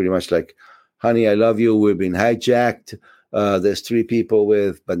it goes pretty much like, honey, I love you. We've been hijacked. There's 3 people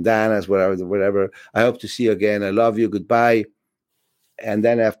with bandanas, whatever. I hope to see you again. I love you. Goodbye. And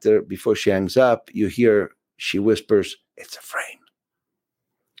then before she hangs up, you hear she whispers, it's a frame.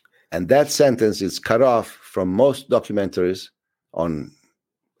 And that sentence is cut off from most documentaries on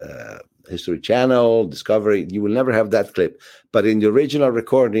History Channel, Discovery. You will never have that clip. But in the original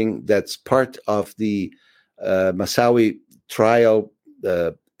recording, that's part of the Massawi trial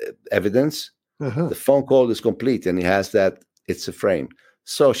evidence. The phone call is complete, and he has that it's a frame.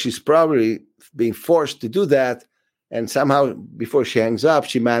 So she's probably being forced to do that. And somehow, before she hangs up,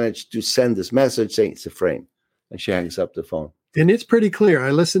 she managed to send this message saying it's a frame. And she hangs up the phone. And it's pretty clear.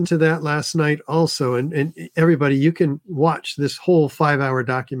 I listened to that last night also. And everybody, you can watch this whole 5-hour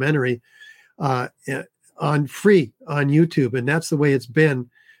documentary on free on YouTube. And that's the way it's been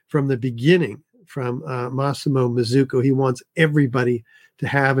from the beginning from Massimo Mazzucco. He wants everybody to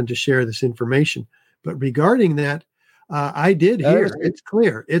have and to share this information. But regarding that, I did hear it's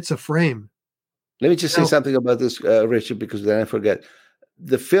clear. It's a frame. Let me just say something about this, Richard, because then I forget.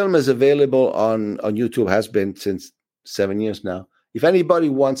 The film is available on YouTube, has been since 7 years now. If anybody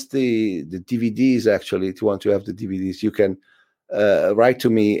wants the DVDs, actually, if you want to have the DVDs, you can write to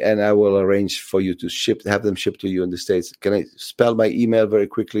me and I will arrange for you to have them shipped to you in the States. Can I spell my email very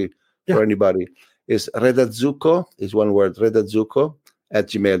quickly for anybody? It's Redazzucco, is one word, Redazzucco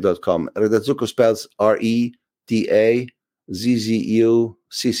 @gmail.com. Redazzucco spells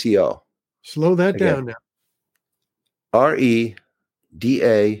REDAZZUCCO. Slow that down now.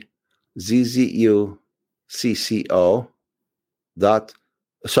 REDAZZUCCO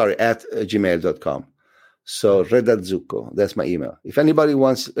 @gmail.com. So Redazzucco, that's my email. If anybody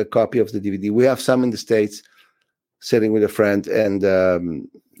wants a copy of the DVD, we have some in the States, sitting with a friend, and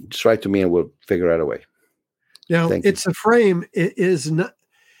just write to me and we'll figure out a way. Now, it's a frame. It is not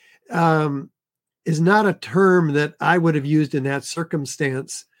a term that I would have used in that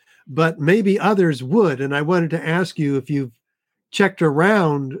circumstance, but maybe others would. And I wanted to ask you if you've checked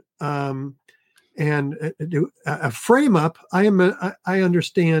around and a frame up. I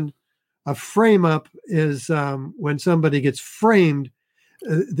understand a frame up is when somebody gets framed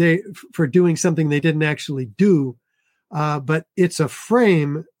for doing something they didn't actually do, but it's a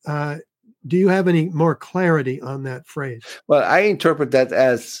frame. Do you have any more clarity on that phrase? Well, I interpret that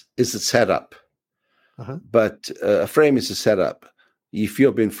as it's a setup, but a frame is a setup. If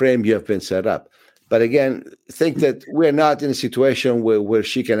you've been framed, you have been set up. But again, think that we're not in a situation where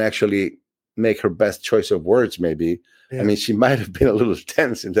she can actually make her best choice of words, maybe. Yeah. I mean, she might have been a little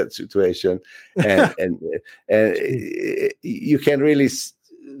tense in that situation. And you can really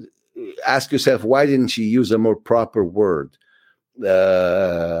ask yourself, why didn't she use a more proper word?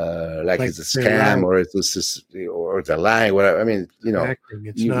 Like it's a scam or it's a lie, whatever. I mean, you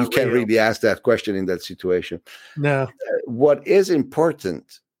can't really ask that question in that situation. No. What is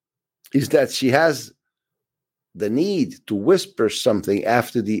important is that she has the need to whisper something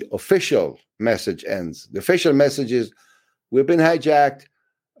after the official message ends. The official message is, we've been hijacked.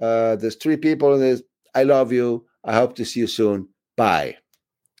 There's 3 people in this. I love you. I hope to see you soon. Bye.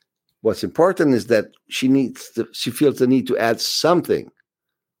 What's important is that she feels the need to add something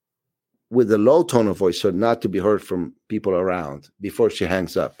with a low tone of voice, so not to be heard from people around before she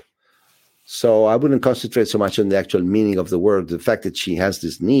hangs up. So I wouldn't concentrate so much on the actual meaning of the word, the fact that she has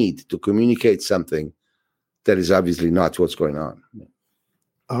this need to communicate something that is obviously not what's going on.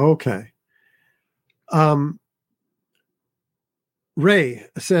 Okay. Ray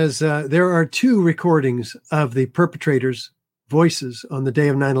says there are 2 recordings of the perpetrators' voices on the day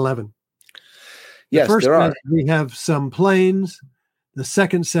of 9/11. Yes, the first there are. We have some planes. The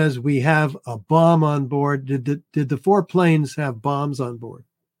second says we have a bomb on board. Did the 4 planes have bombs on board?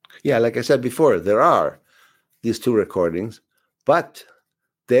 Yeah, like I said before, there are these 2 recordings, but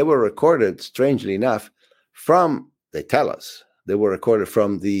they were recorded, strangely enough, they tell us, they were recorded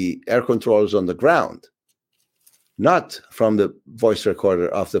from the air controls on the ground, not from the voice recorder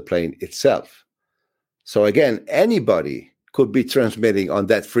of the plane itself. So again, anybody could be transmitting on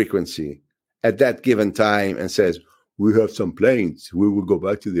that frequency at that given time and says, we have some planes, we will go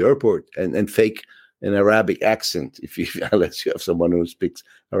back to the airport, and fake an Arabic accent unless you have someone who speaks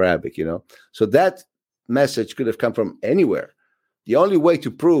Arabic, So that message could have come from anywhere. The only way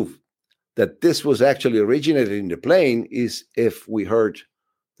to prove that this was actually originated in the plane is if we heard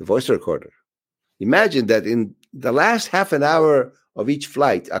the voice recorder. Imagine that in the last half an hour of each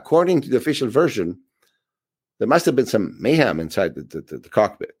flight, according to the official version, there must have been some mayhem inside the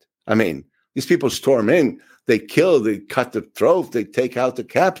cockpit. I mean, these people storm in, they kill, they cut the throat, they take out the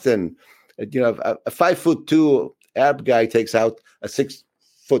captain. A 5'2" Arab guy takes out a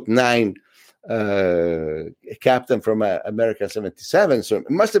 6'9" captain from American 77. So it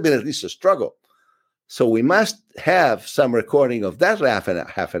must have been at least a struggle. So we must have some recording of that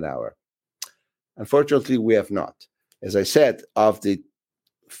half an hour. Unfortunately, we have not. As I said, of the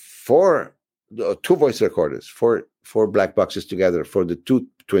two voice recorders, four black boxes together for the two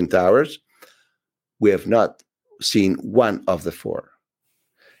Twin Towers, we have not seen one of the four.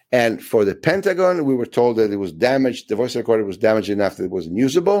 And for the Pentagon, we were told that it was damaged. The voice recorder was damaged enough that it wasn't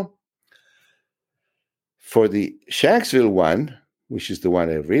usable. For the Shanksville one, which is the one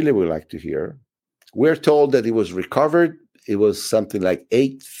I really would like to hear, we're told that it was recovered. It was something like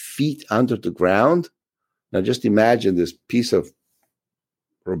 8 feet under the ground. Now just imagine this piece of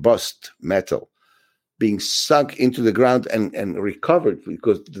robust metal being sunk into the ground and recovered,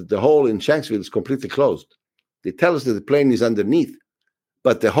 because the hole in Shanksville is completely closed. They tell us that the plane is underneath,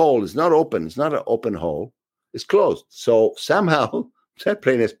 but the hole is not open. It's not an open hole. It's closed. So somehow that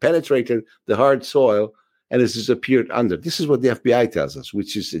plane has penetrated the hard soil and has disappeared under. This is what the FBI tells us,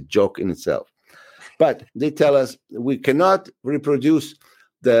 which is a joke in itself. But they tell us we cannot reproduce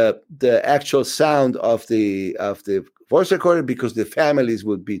the actual sound of the voice recorder because the families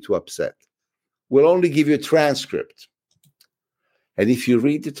would be too upset. We'll only give you a transcript. And if you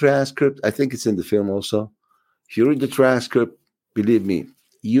read the transcript, I think it's in the film also. If you read the transcript, believe me,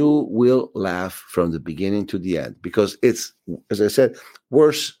 you will laugh from the beginning to the end, because it's, as I said,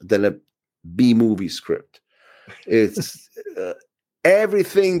 worse than a B-movie script. It's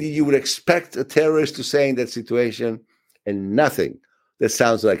everything that you would expect a terrorist to say in that situation, and nothing that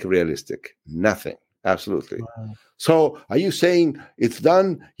sounds like realistic. Nothing. Absolutely. Wow. So are you saying it's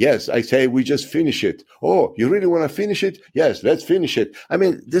done? Yes, I say we just finish it. Oh, you really want to finish it? Yes, let's finish it. I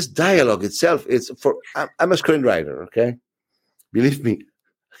mean, this dialogue itself, I'm a screenwriter, okay? Believe me,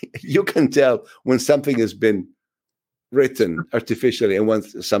 you can tell when something has been written artificially and when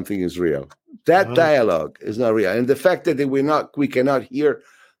something is real. That dialogue is not real. And the fact that we cannot hear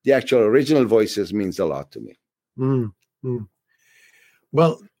the actual original voices means a lot to me. Mm-hmm.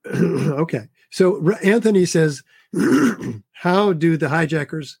 Well, okay. So Anthony says, how do the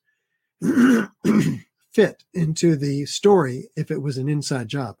hijackers fit into the story if it was an inside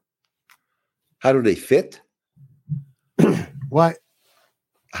job? How do they fit? Why?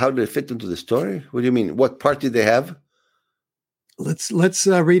 How do they fit into the story? What do you mean? What part did they have? Let's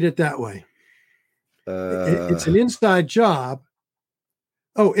read it that way. It's an inside job.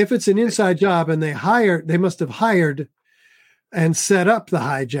 Oh, if it's an inside job and they must have hired and set up the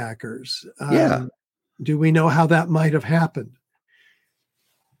hijackers. Yeah. Do we know how that might have happened?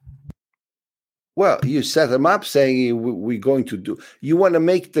 Well, you set them up saying we're going to do. You want to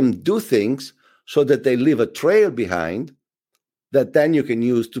make them do things so that they leave a trail behind that then you can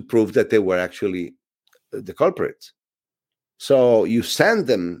use to prove that they were actually the culprits. So you send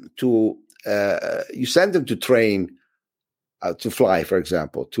them to train to fly, for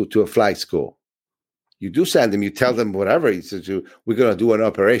example, to a flight school. You do send them. You tell them whatever. You say, we're going to do an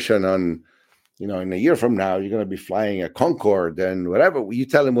operation on, in a year from now, you're going to be flying a Concorde and whatever. You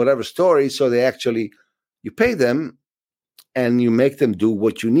tell them whatever story, so you pay them, and you make them do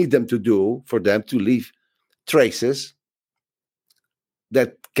what you need them to do for them to leave traces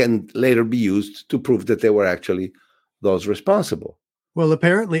that can later be used to prove that they were actually those responsible. Well,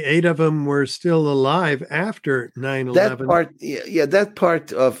 apparently 8 of them were still alive after 9/11. That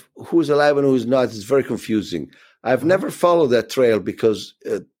part of who's alive and who's not is very confusing. I've never followed that trail because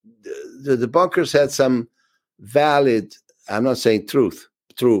the bunkers had some valid, I'm not saying true,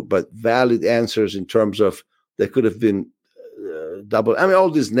 but valid answers in terms of they could have been double. I mean,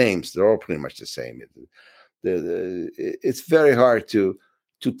 all these names, they're all pretty much the same. It's very hard to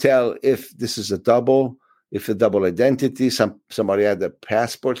tell if this is a double. If a double identity, somebody had their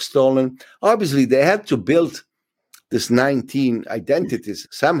passport stolen. Obviously, they had to build this 19 identities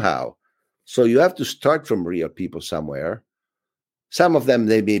somehow. So you have to start from real people somewhere. Some of them,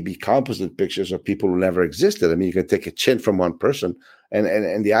 they may be composite pictures of people who never existed. I mean, you can take a chin from one person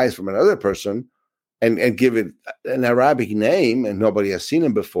and the eyes from another person and give it an Arabic name, and nobody has seen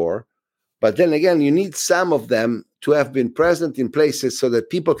them before. But then again, you need some of them to have been present in places so that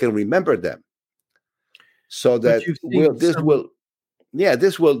people can remember them. So that yeah,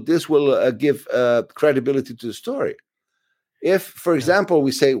 this will give credibility to the story. If, for example,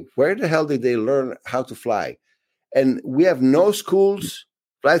 we say, where the hell did they learn how to fly? And we have no schools,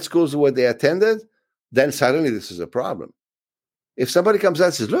 flight schools where they attended, then suddenly this is a problem. If somebody comes out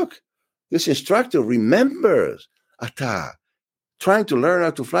and says, look, this instructor remembers Ata trying to learn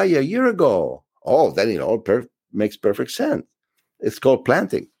how to fly a year ago. Oh, then it all makes perfect sense. It's called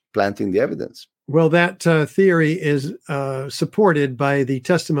planting the evidence. Well, that theory is supported by the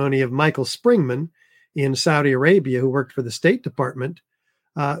testimony of Michael Springman in Saudi Arabia, who worked for the State Department,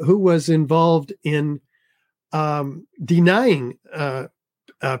 who was involved in denying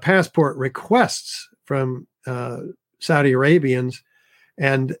passport requests from Saudi Arabians.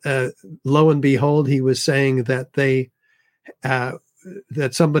 And lo and behold, he was saying that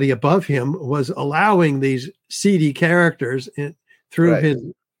that somebody above him was allowing these seedy characters through his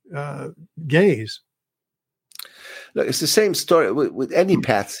gaze. Look, it's the same story with any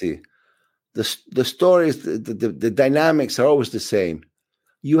patsy. The stories, the dynamics are always the same.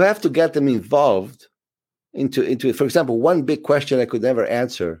 You have to get them involved into it. For example, one big question I could never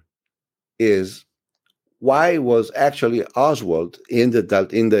answer is, why was actually Oswald in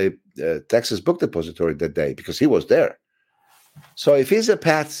the Texas Book Depository that day? Because he was there. So if he's a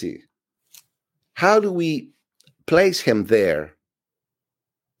patsy, how do we place him there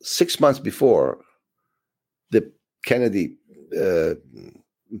 6 months before the Kennedy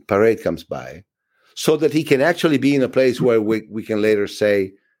parade comes by, so that he can actually be in a place where we can later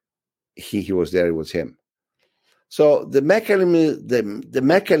say he was there, it was him? So the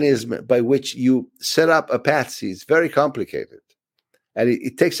mechanism by which you set up a patsy is very complicated, and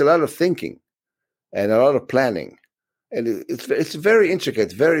it takes a lot of thinking and a lot of planning, and it's very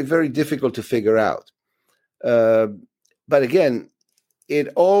intricate, very, very difficult to figure out. But again,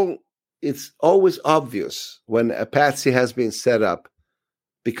 it's always obvious when a patsy has been set up,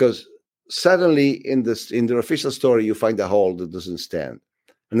 because suddenly in the official story you find a hole that doesn't stand,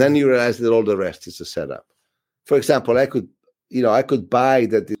 and then you realize that all the rest is a setup. For example, I could buy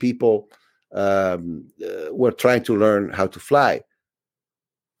that the people were trying to learn how to fly,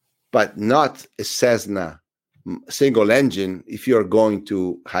 but not a Cessna single engine if you're going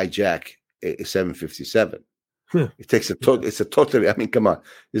to hijack a 757. It takes it's a totally, I mean, come on.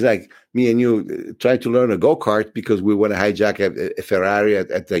 It's like me and you trying to learn a go-kart because we want to hijack a Ferrari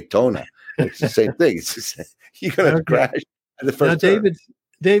at Daytona. It's the same thing. You're going to crash at the first turn.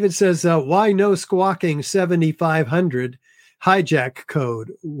 David says, why no squawking 7500 hijack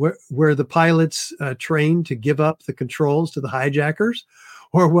code? Were the pilots trained to give up the controls to the hijackers?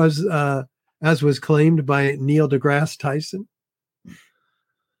 Or was, as was claimed by Neil deGrasse Tyson?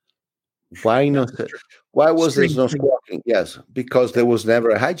 Why not? Why was there no squawking? Yes, because there was never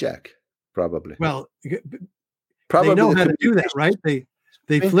a hijack, probably. Well, probably they know how to do that, right?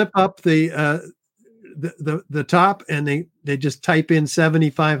 They flip up the top and they just type in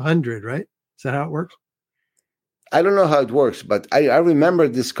 7500, right? Is that how it works? I don't know how it works, but I remember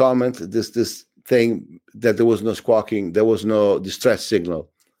this comment, this thing that there was no squawking, there was no distress signal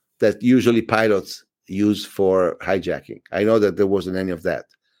that usually pilots use for hijacking. I know that there wasn't any of that.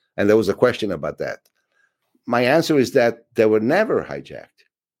 And there was a question about that. My answer is that they were never hijacked.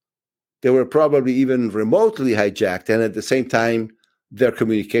 They were probably even remotely hijacked, and at the same time, their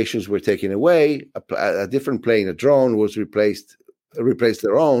communications were taken away. A different plane, a drone, was replaced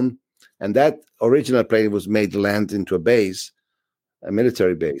their own, and that original plane was made land into a base, a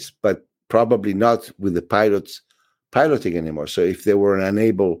military base, but probably not with the pilots piloting anymore. So if they were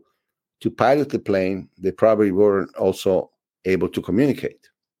unable to pilot the plane, they probably weren't also able to communicate.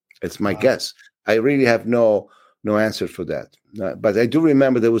 It's my guess. I really have no answer for that. But I do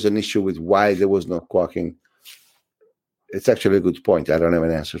remember there was an issue with why there was no squawking. It's actually a good point. I don't have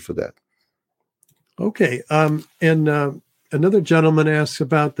an answer for that. Okay. And another gentleman asks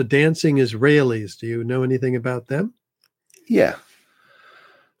about the dancing Israelis. Do you know anything about them? Yeah.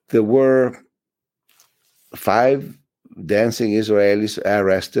 There were 5 dancing Israelis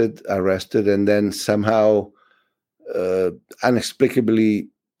arrested, and then somehow inexplicably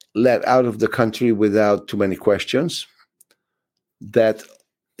let out of the country without too many questions. That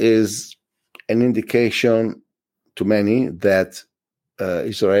is an indication to many that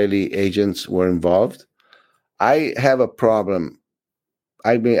Israeli agents were involved. I have a problem.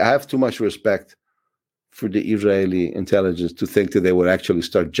 I have too much respect for the Israeli intelligence to think that they would actually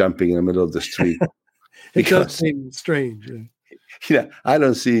start jumping in the middle of the street. It does seem strange. Yeah, I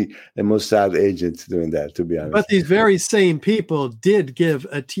don't see a Mossad agent doing that, to be honest. But these very same people did give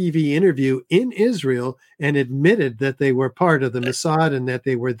a TV interview in Israel and admitted that they were part of the Mossad and that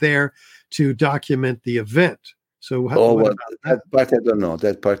they were there to document the event. So what Well, about that? that part I don't know.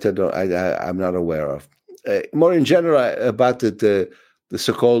 That part I'm not aware of. More in general about the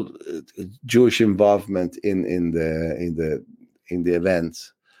so-called Jewish involvement in the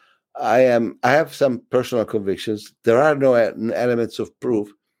events. I have some personal convictions. There are no elements of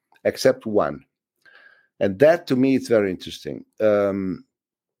proof except one, and that to me is very interesting.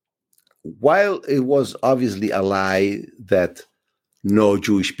 While it was obviously a lie that no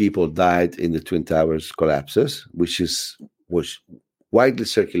Jewish people died in the Twin Towers collapses, which was widely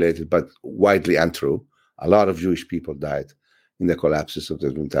circulated but widely untrue. A lot of Jewish people died in the collapses of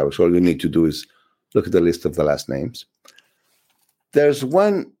the Twin Towers. All you need to do is look at the list of the last names. There's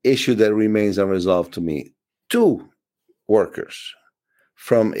one issue that remains unresolved to me. Two workers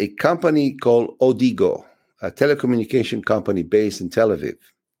from a company called Odigo, a telecommunication company based in Tel Aviv,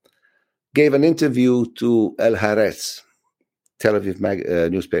 gave an interview to El Haaretz, Tel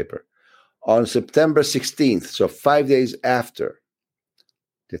Aviv newspaper, on September 16th, so 5 days after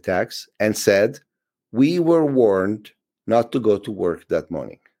the attacks, and said, we were warned not to go to work that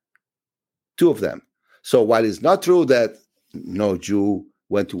morning. Two of them. So while it's not true that no Jew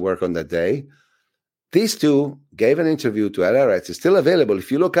went to work on that day, these two gave an interview to El Haaretz. It's still available.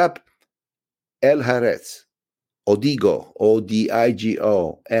 If you look up El Haaretz, Odigo,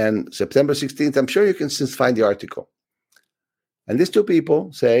 O-D-I-G-O, and September 16th, I'm sure you can since find the article. And these two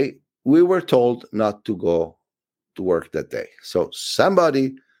people say, we were told not to go to work that day. So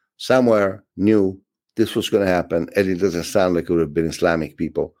somebody somewhere knew this was going to happen, and it doesn't sound like it would have been Islamic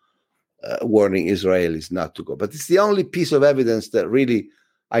people warning Israelis not to go. But it's the only piece of evidence that really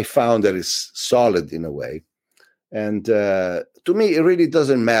I found that is solid in a way. And to me, it really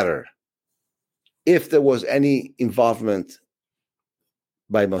doesn't matter if there was any involvement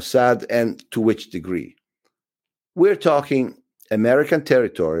by Mossad and to which degree. We're talking American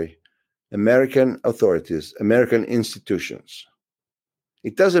territory, American authorities, American institutions.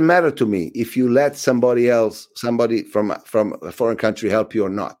 It doesn't matter to me if you let somebody from a foreign country help you or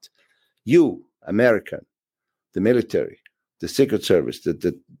not. You, American, the military, the Secret Service,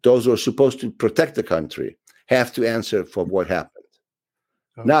 those who are supposed to protect the country, have to answer for what happened.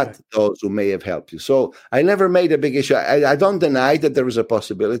 Okay. Not those who may have helped you. So I never made a big issue. I don't deny that there is a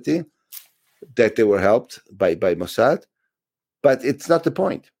possibility that they were helped by Mossad, but it's not the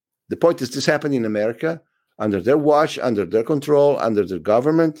point. The point is this happened in America, under their watch, under their control, under their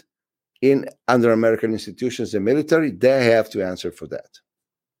government, under American institutions and military. They have to answer for that.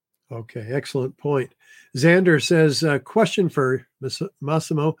 Okay, excellent point. Xander says, question for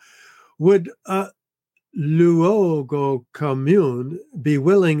Massimo, would Luogo Commune be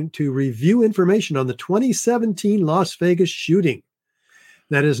willing to review information on the 2017 Las Vegas shooting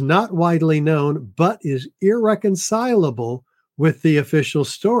that is not widely known but is irreconcilable with the official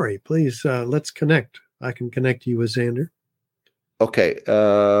story? Please, let's connect. I can connect you with Xander. Okay.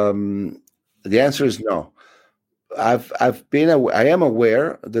 The answer is no. I am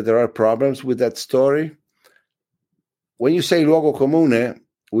aware that there are problems with that story. When you say Luogo Comune,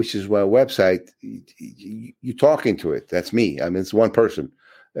 which is my website, you talk into it. That's me. I mean, it's one person.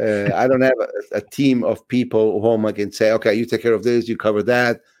 I don't have a team of people whom I can say, okay, you take care of this, you cover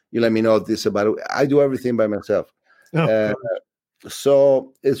that, you let me know this about it. I do everything by myself.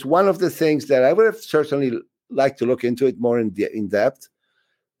 So it's one of the things that I would have certainly liked to look into it more in depth,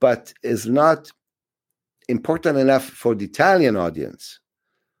 but is not important enough for the Italian audience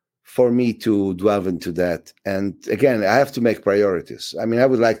for me to delve into that. And again, I have to make priorities. I mean, I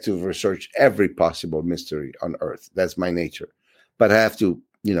would like to research every possible mystery on Earth. That's my nature. But I have to,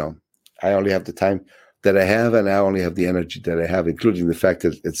 I only have the time that I have, and I only have the energy that I have, including the fact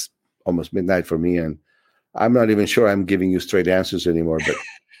that it's almost midnight for me, and I'm not even sure I'm giving you straight answers anymore.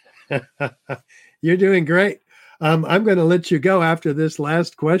 But you're doing great. I'm going to let you go after this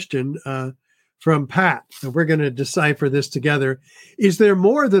last question from Pat. So we're going to decipher this together. Is there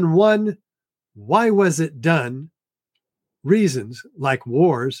more than one why was it done reasons, like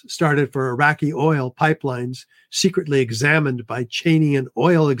wars started for Iraqi oil pipelines secretly examined by Cheney and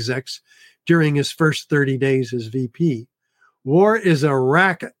oil execs during his first 30 days as VP? War is a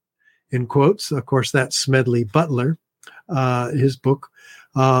racket, in quotes. Of course, that's Smedley Butler, his book,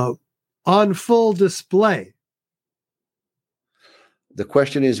 on full display. The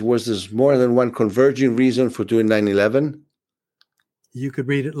question is, was there more than one converging reason for doing 9/11? You could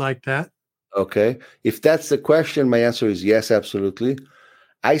read it like that. Okay. If that's the question, my answer is yes, absolutely.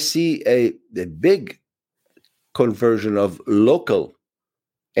 I see a big conversion of local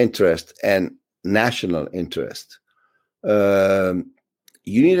interest and national interest. You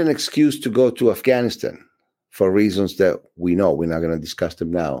need an excuse to go to Afghanistan for reasons that we know. We're not going to discuss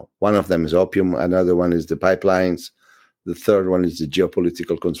them now. One of them is opium. Another one is the pipelines. The third one is the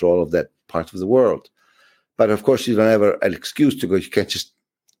geopolitical control of that part of the world. But of course, you don't have an excuse to go. You can't just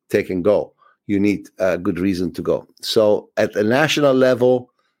take and go. You need a good reason to go. So at the national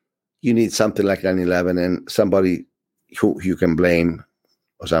level, you need something like 9/11 and somebody who you can blame,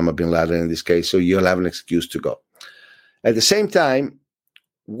 Osama bin Laden in this case, so you'll have an excuse to go. At the same time,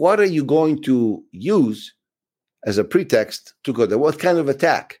 what are you going to use as a pretext to go there? What kind of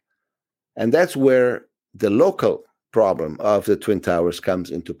attack? And that's where the local problem of the Twin Towers comes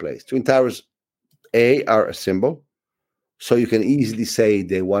into place. Twin Towers, are a symbol. So you can easily say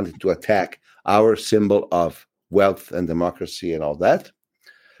they wanted to attack our symbol of wealth and democracy and all that.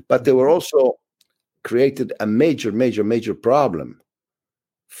 But they were also created a major problem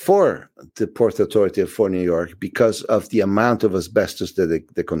for the Port Authority for New York because of the amount of asbestos that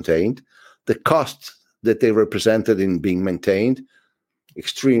they contained, the cost that they represented in being maintained,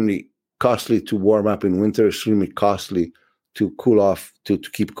 extremely costly to warm up in winter, extremely costly to cool off, to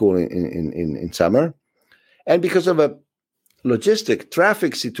keep cool in summer. And because of a logistic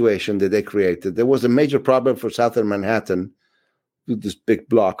traffic situation that they created, there was a major problem for Southern Manhattan with this big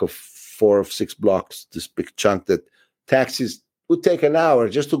block of 4 or 6 blocks, this big chunk that taxis would take an hour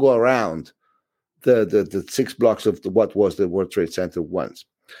just to go around the 6 blocks of what was the World Trade Center once.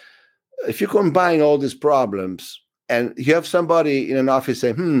 If you combine all these problems and you have somebody in an office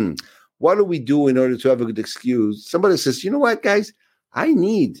saying, what do we do in order to have a good excuse? Somebody says, you know what, guys, I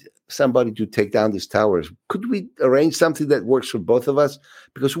need somebody to take down these towers. Could we arrange something that works for both of us?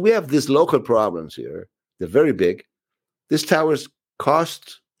 Because we have these local problems here. They're very big. These towers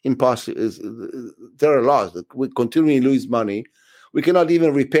cost impossible. There are laws that we continually lose money. We cannot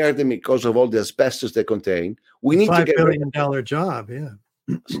even repair them because of all the asbestos they contain. We need to get $5 billion job, yeah.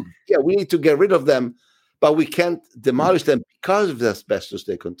 Yeah, we need to get rid of them, but we can't demolish them because of the asbestos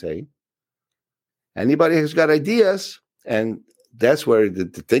they contain. Anybody who's got ideas, and that's where the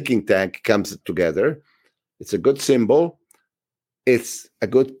thinking tank comes together. It's a good symbol. It's a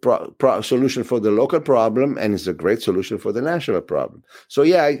good solution for the local problem, and it's a great solution for the national problem. So,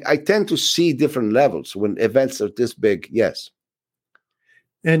 yeah, I tend to see different levels when events are this big, yes.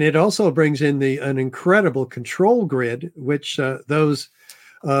 And it also brings in an incredible control grid, which those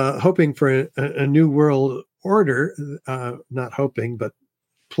hoping for a new world order, not hoping, but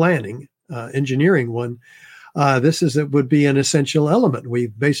planning, engineering one, would be an essential element.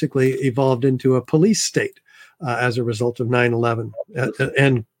 We've basically evolved into a police state as a result of 9/11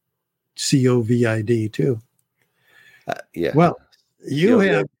 and COVID too. Yeah. Well, you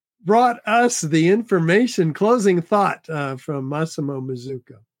have brought us the information. Closing thought from Massimo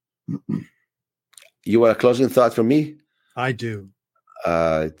Mazzucco. You want a closing thought from me? I do.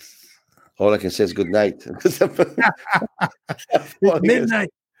 All I can say is good night. It's midnight.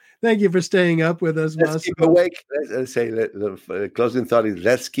 Thank you for staying up with us, Let's Massimo. keep awake. Let's say the closing thought is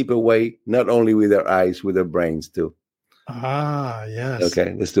let's keep awake, not only with our eyes, with our brains too. Ah, yes.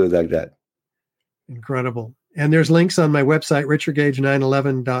 Okay, let's do it like that. Incredible. And there's links on my website,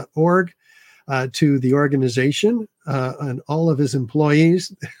 richardgage911.org, to the organization and all of his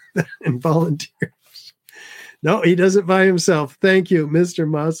employees and volunteers. No, he does it by himself. Thank you, Mr.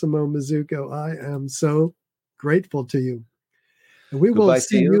 Massimo Mazzucco. I am so grateful to you. And we will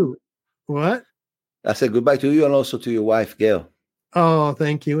see you. What? I said goodbye to you and also to your wife, Gail. Oh,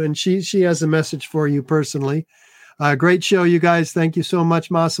 thank you. And she has a message for you personally. Great show, you guys. Thank you so much,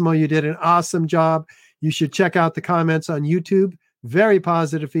 Massimo. You did an awesome job. You should check out the comments on YouTube. Very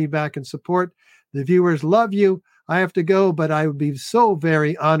positive feedback and support. The viewers love you. I have to go, but I would be so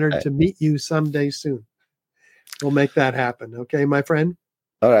very honored to meet you someday soon. We'll make that happen. Okay, my friend?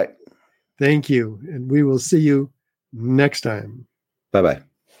 All right. Thank you. And we will see you next time. Bye-bye.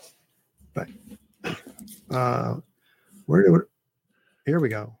 Bye. Here we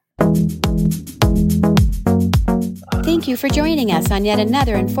go. Thank you for joining us on yet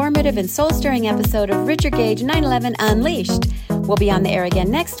another informative and soul-stirring episode of Richard Gage 9/11 Unleashed. We'll be on the air again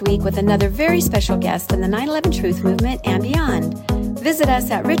next week with another very special guest in the 9/11 Truth Movement and beyond. Visit us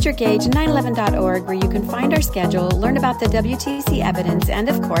at richardgage911.org where you can find our schedule, learn about the WTC evidence, and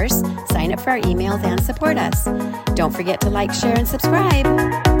of course, sign up for our emails and support us. Don't forget to like, share, and subscribe.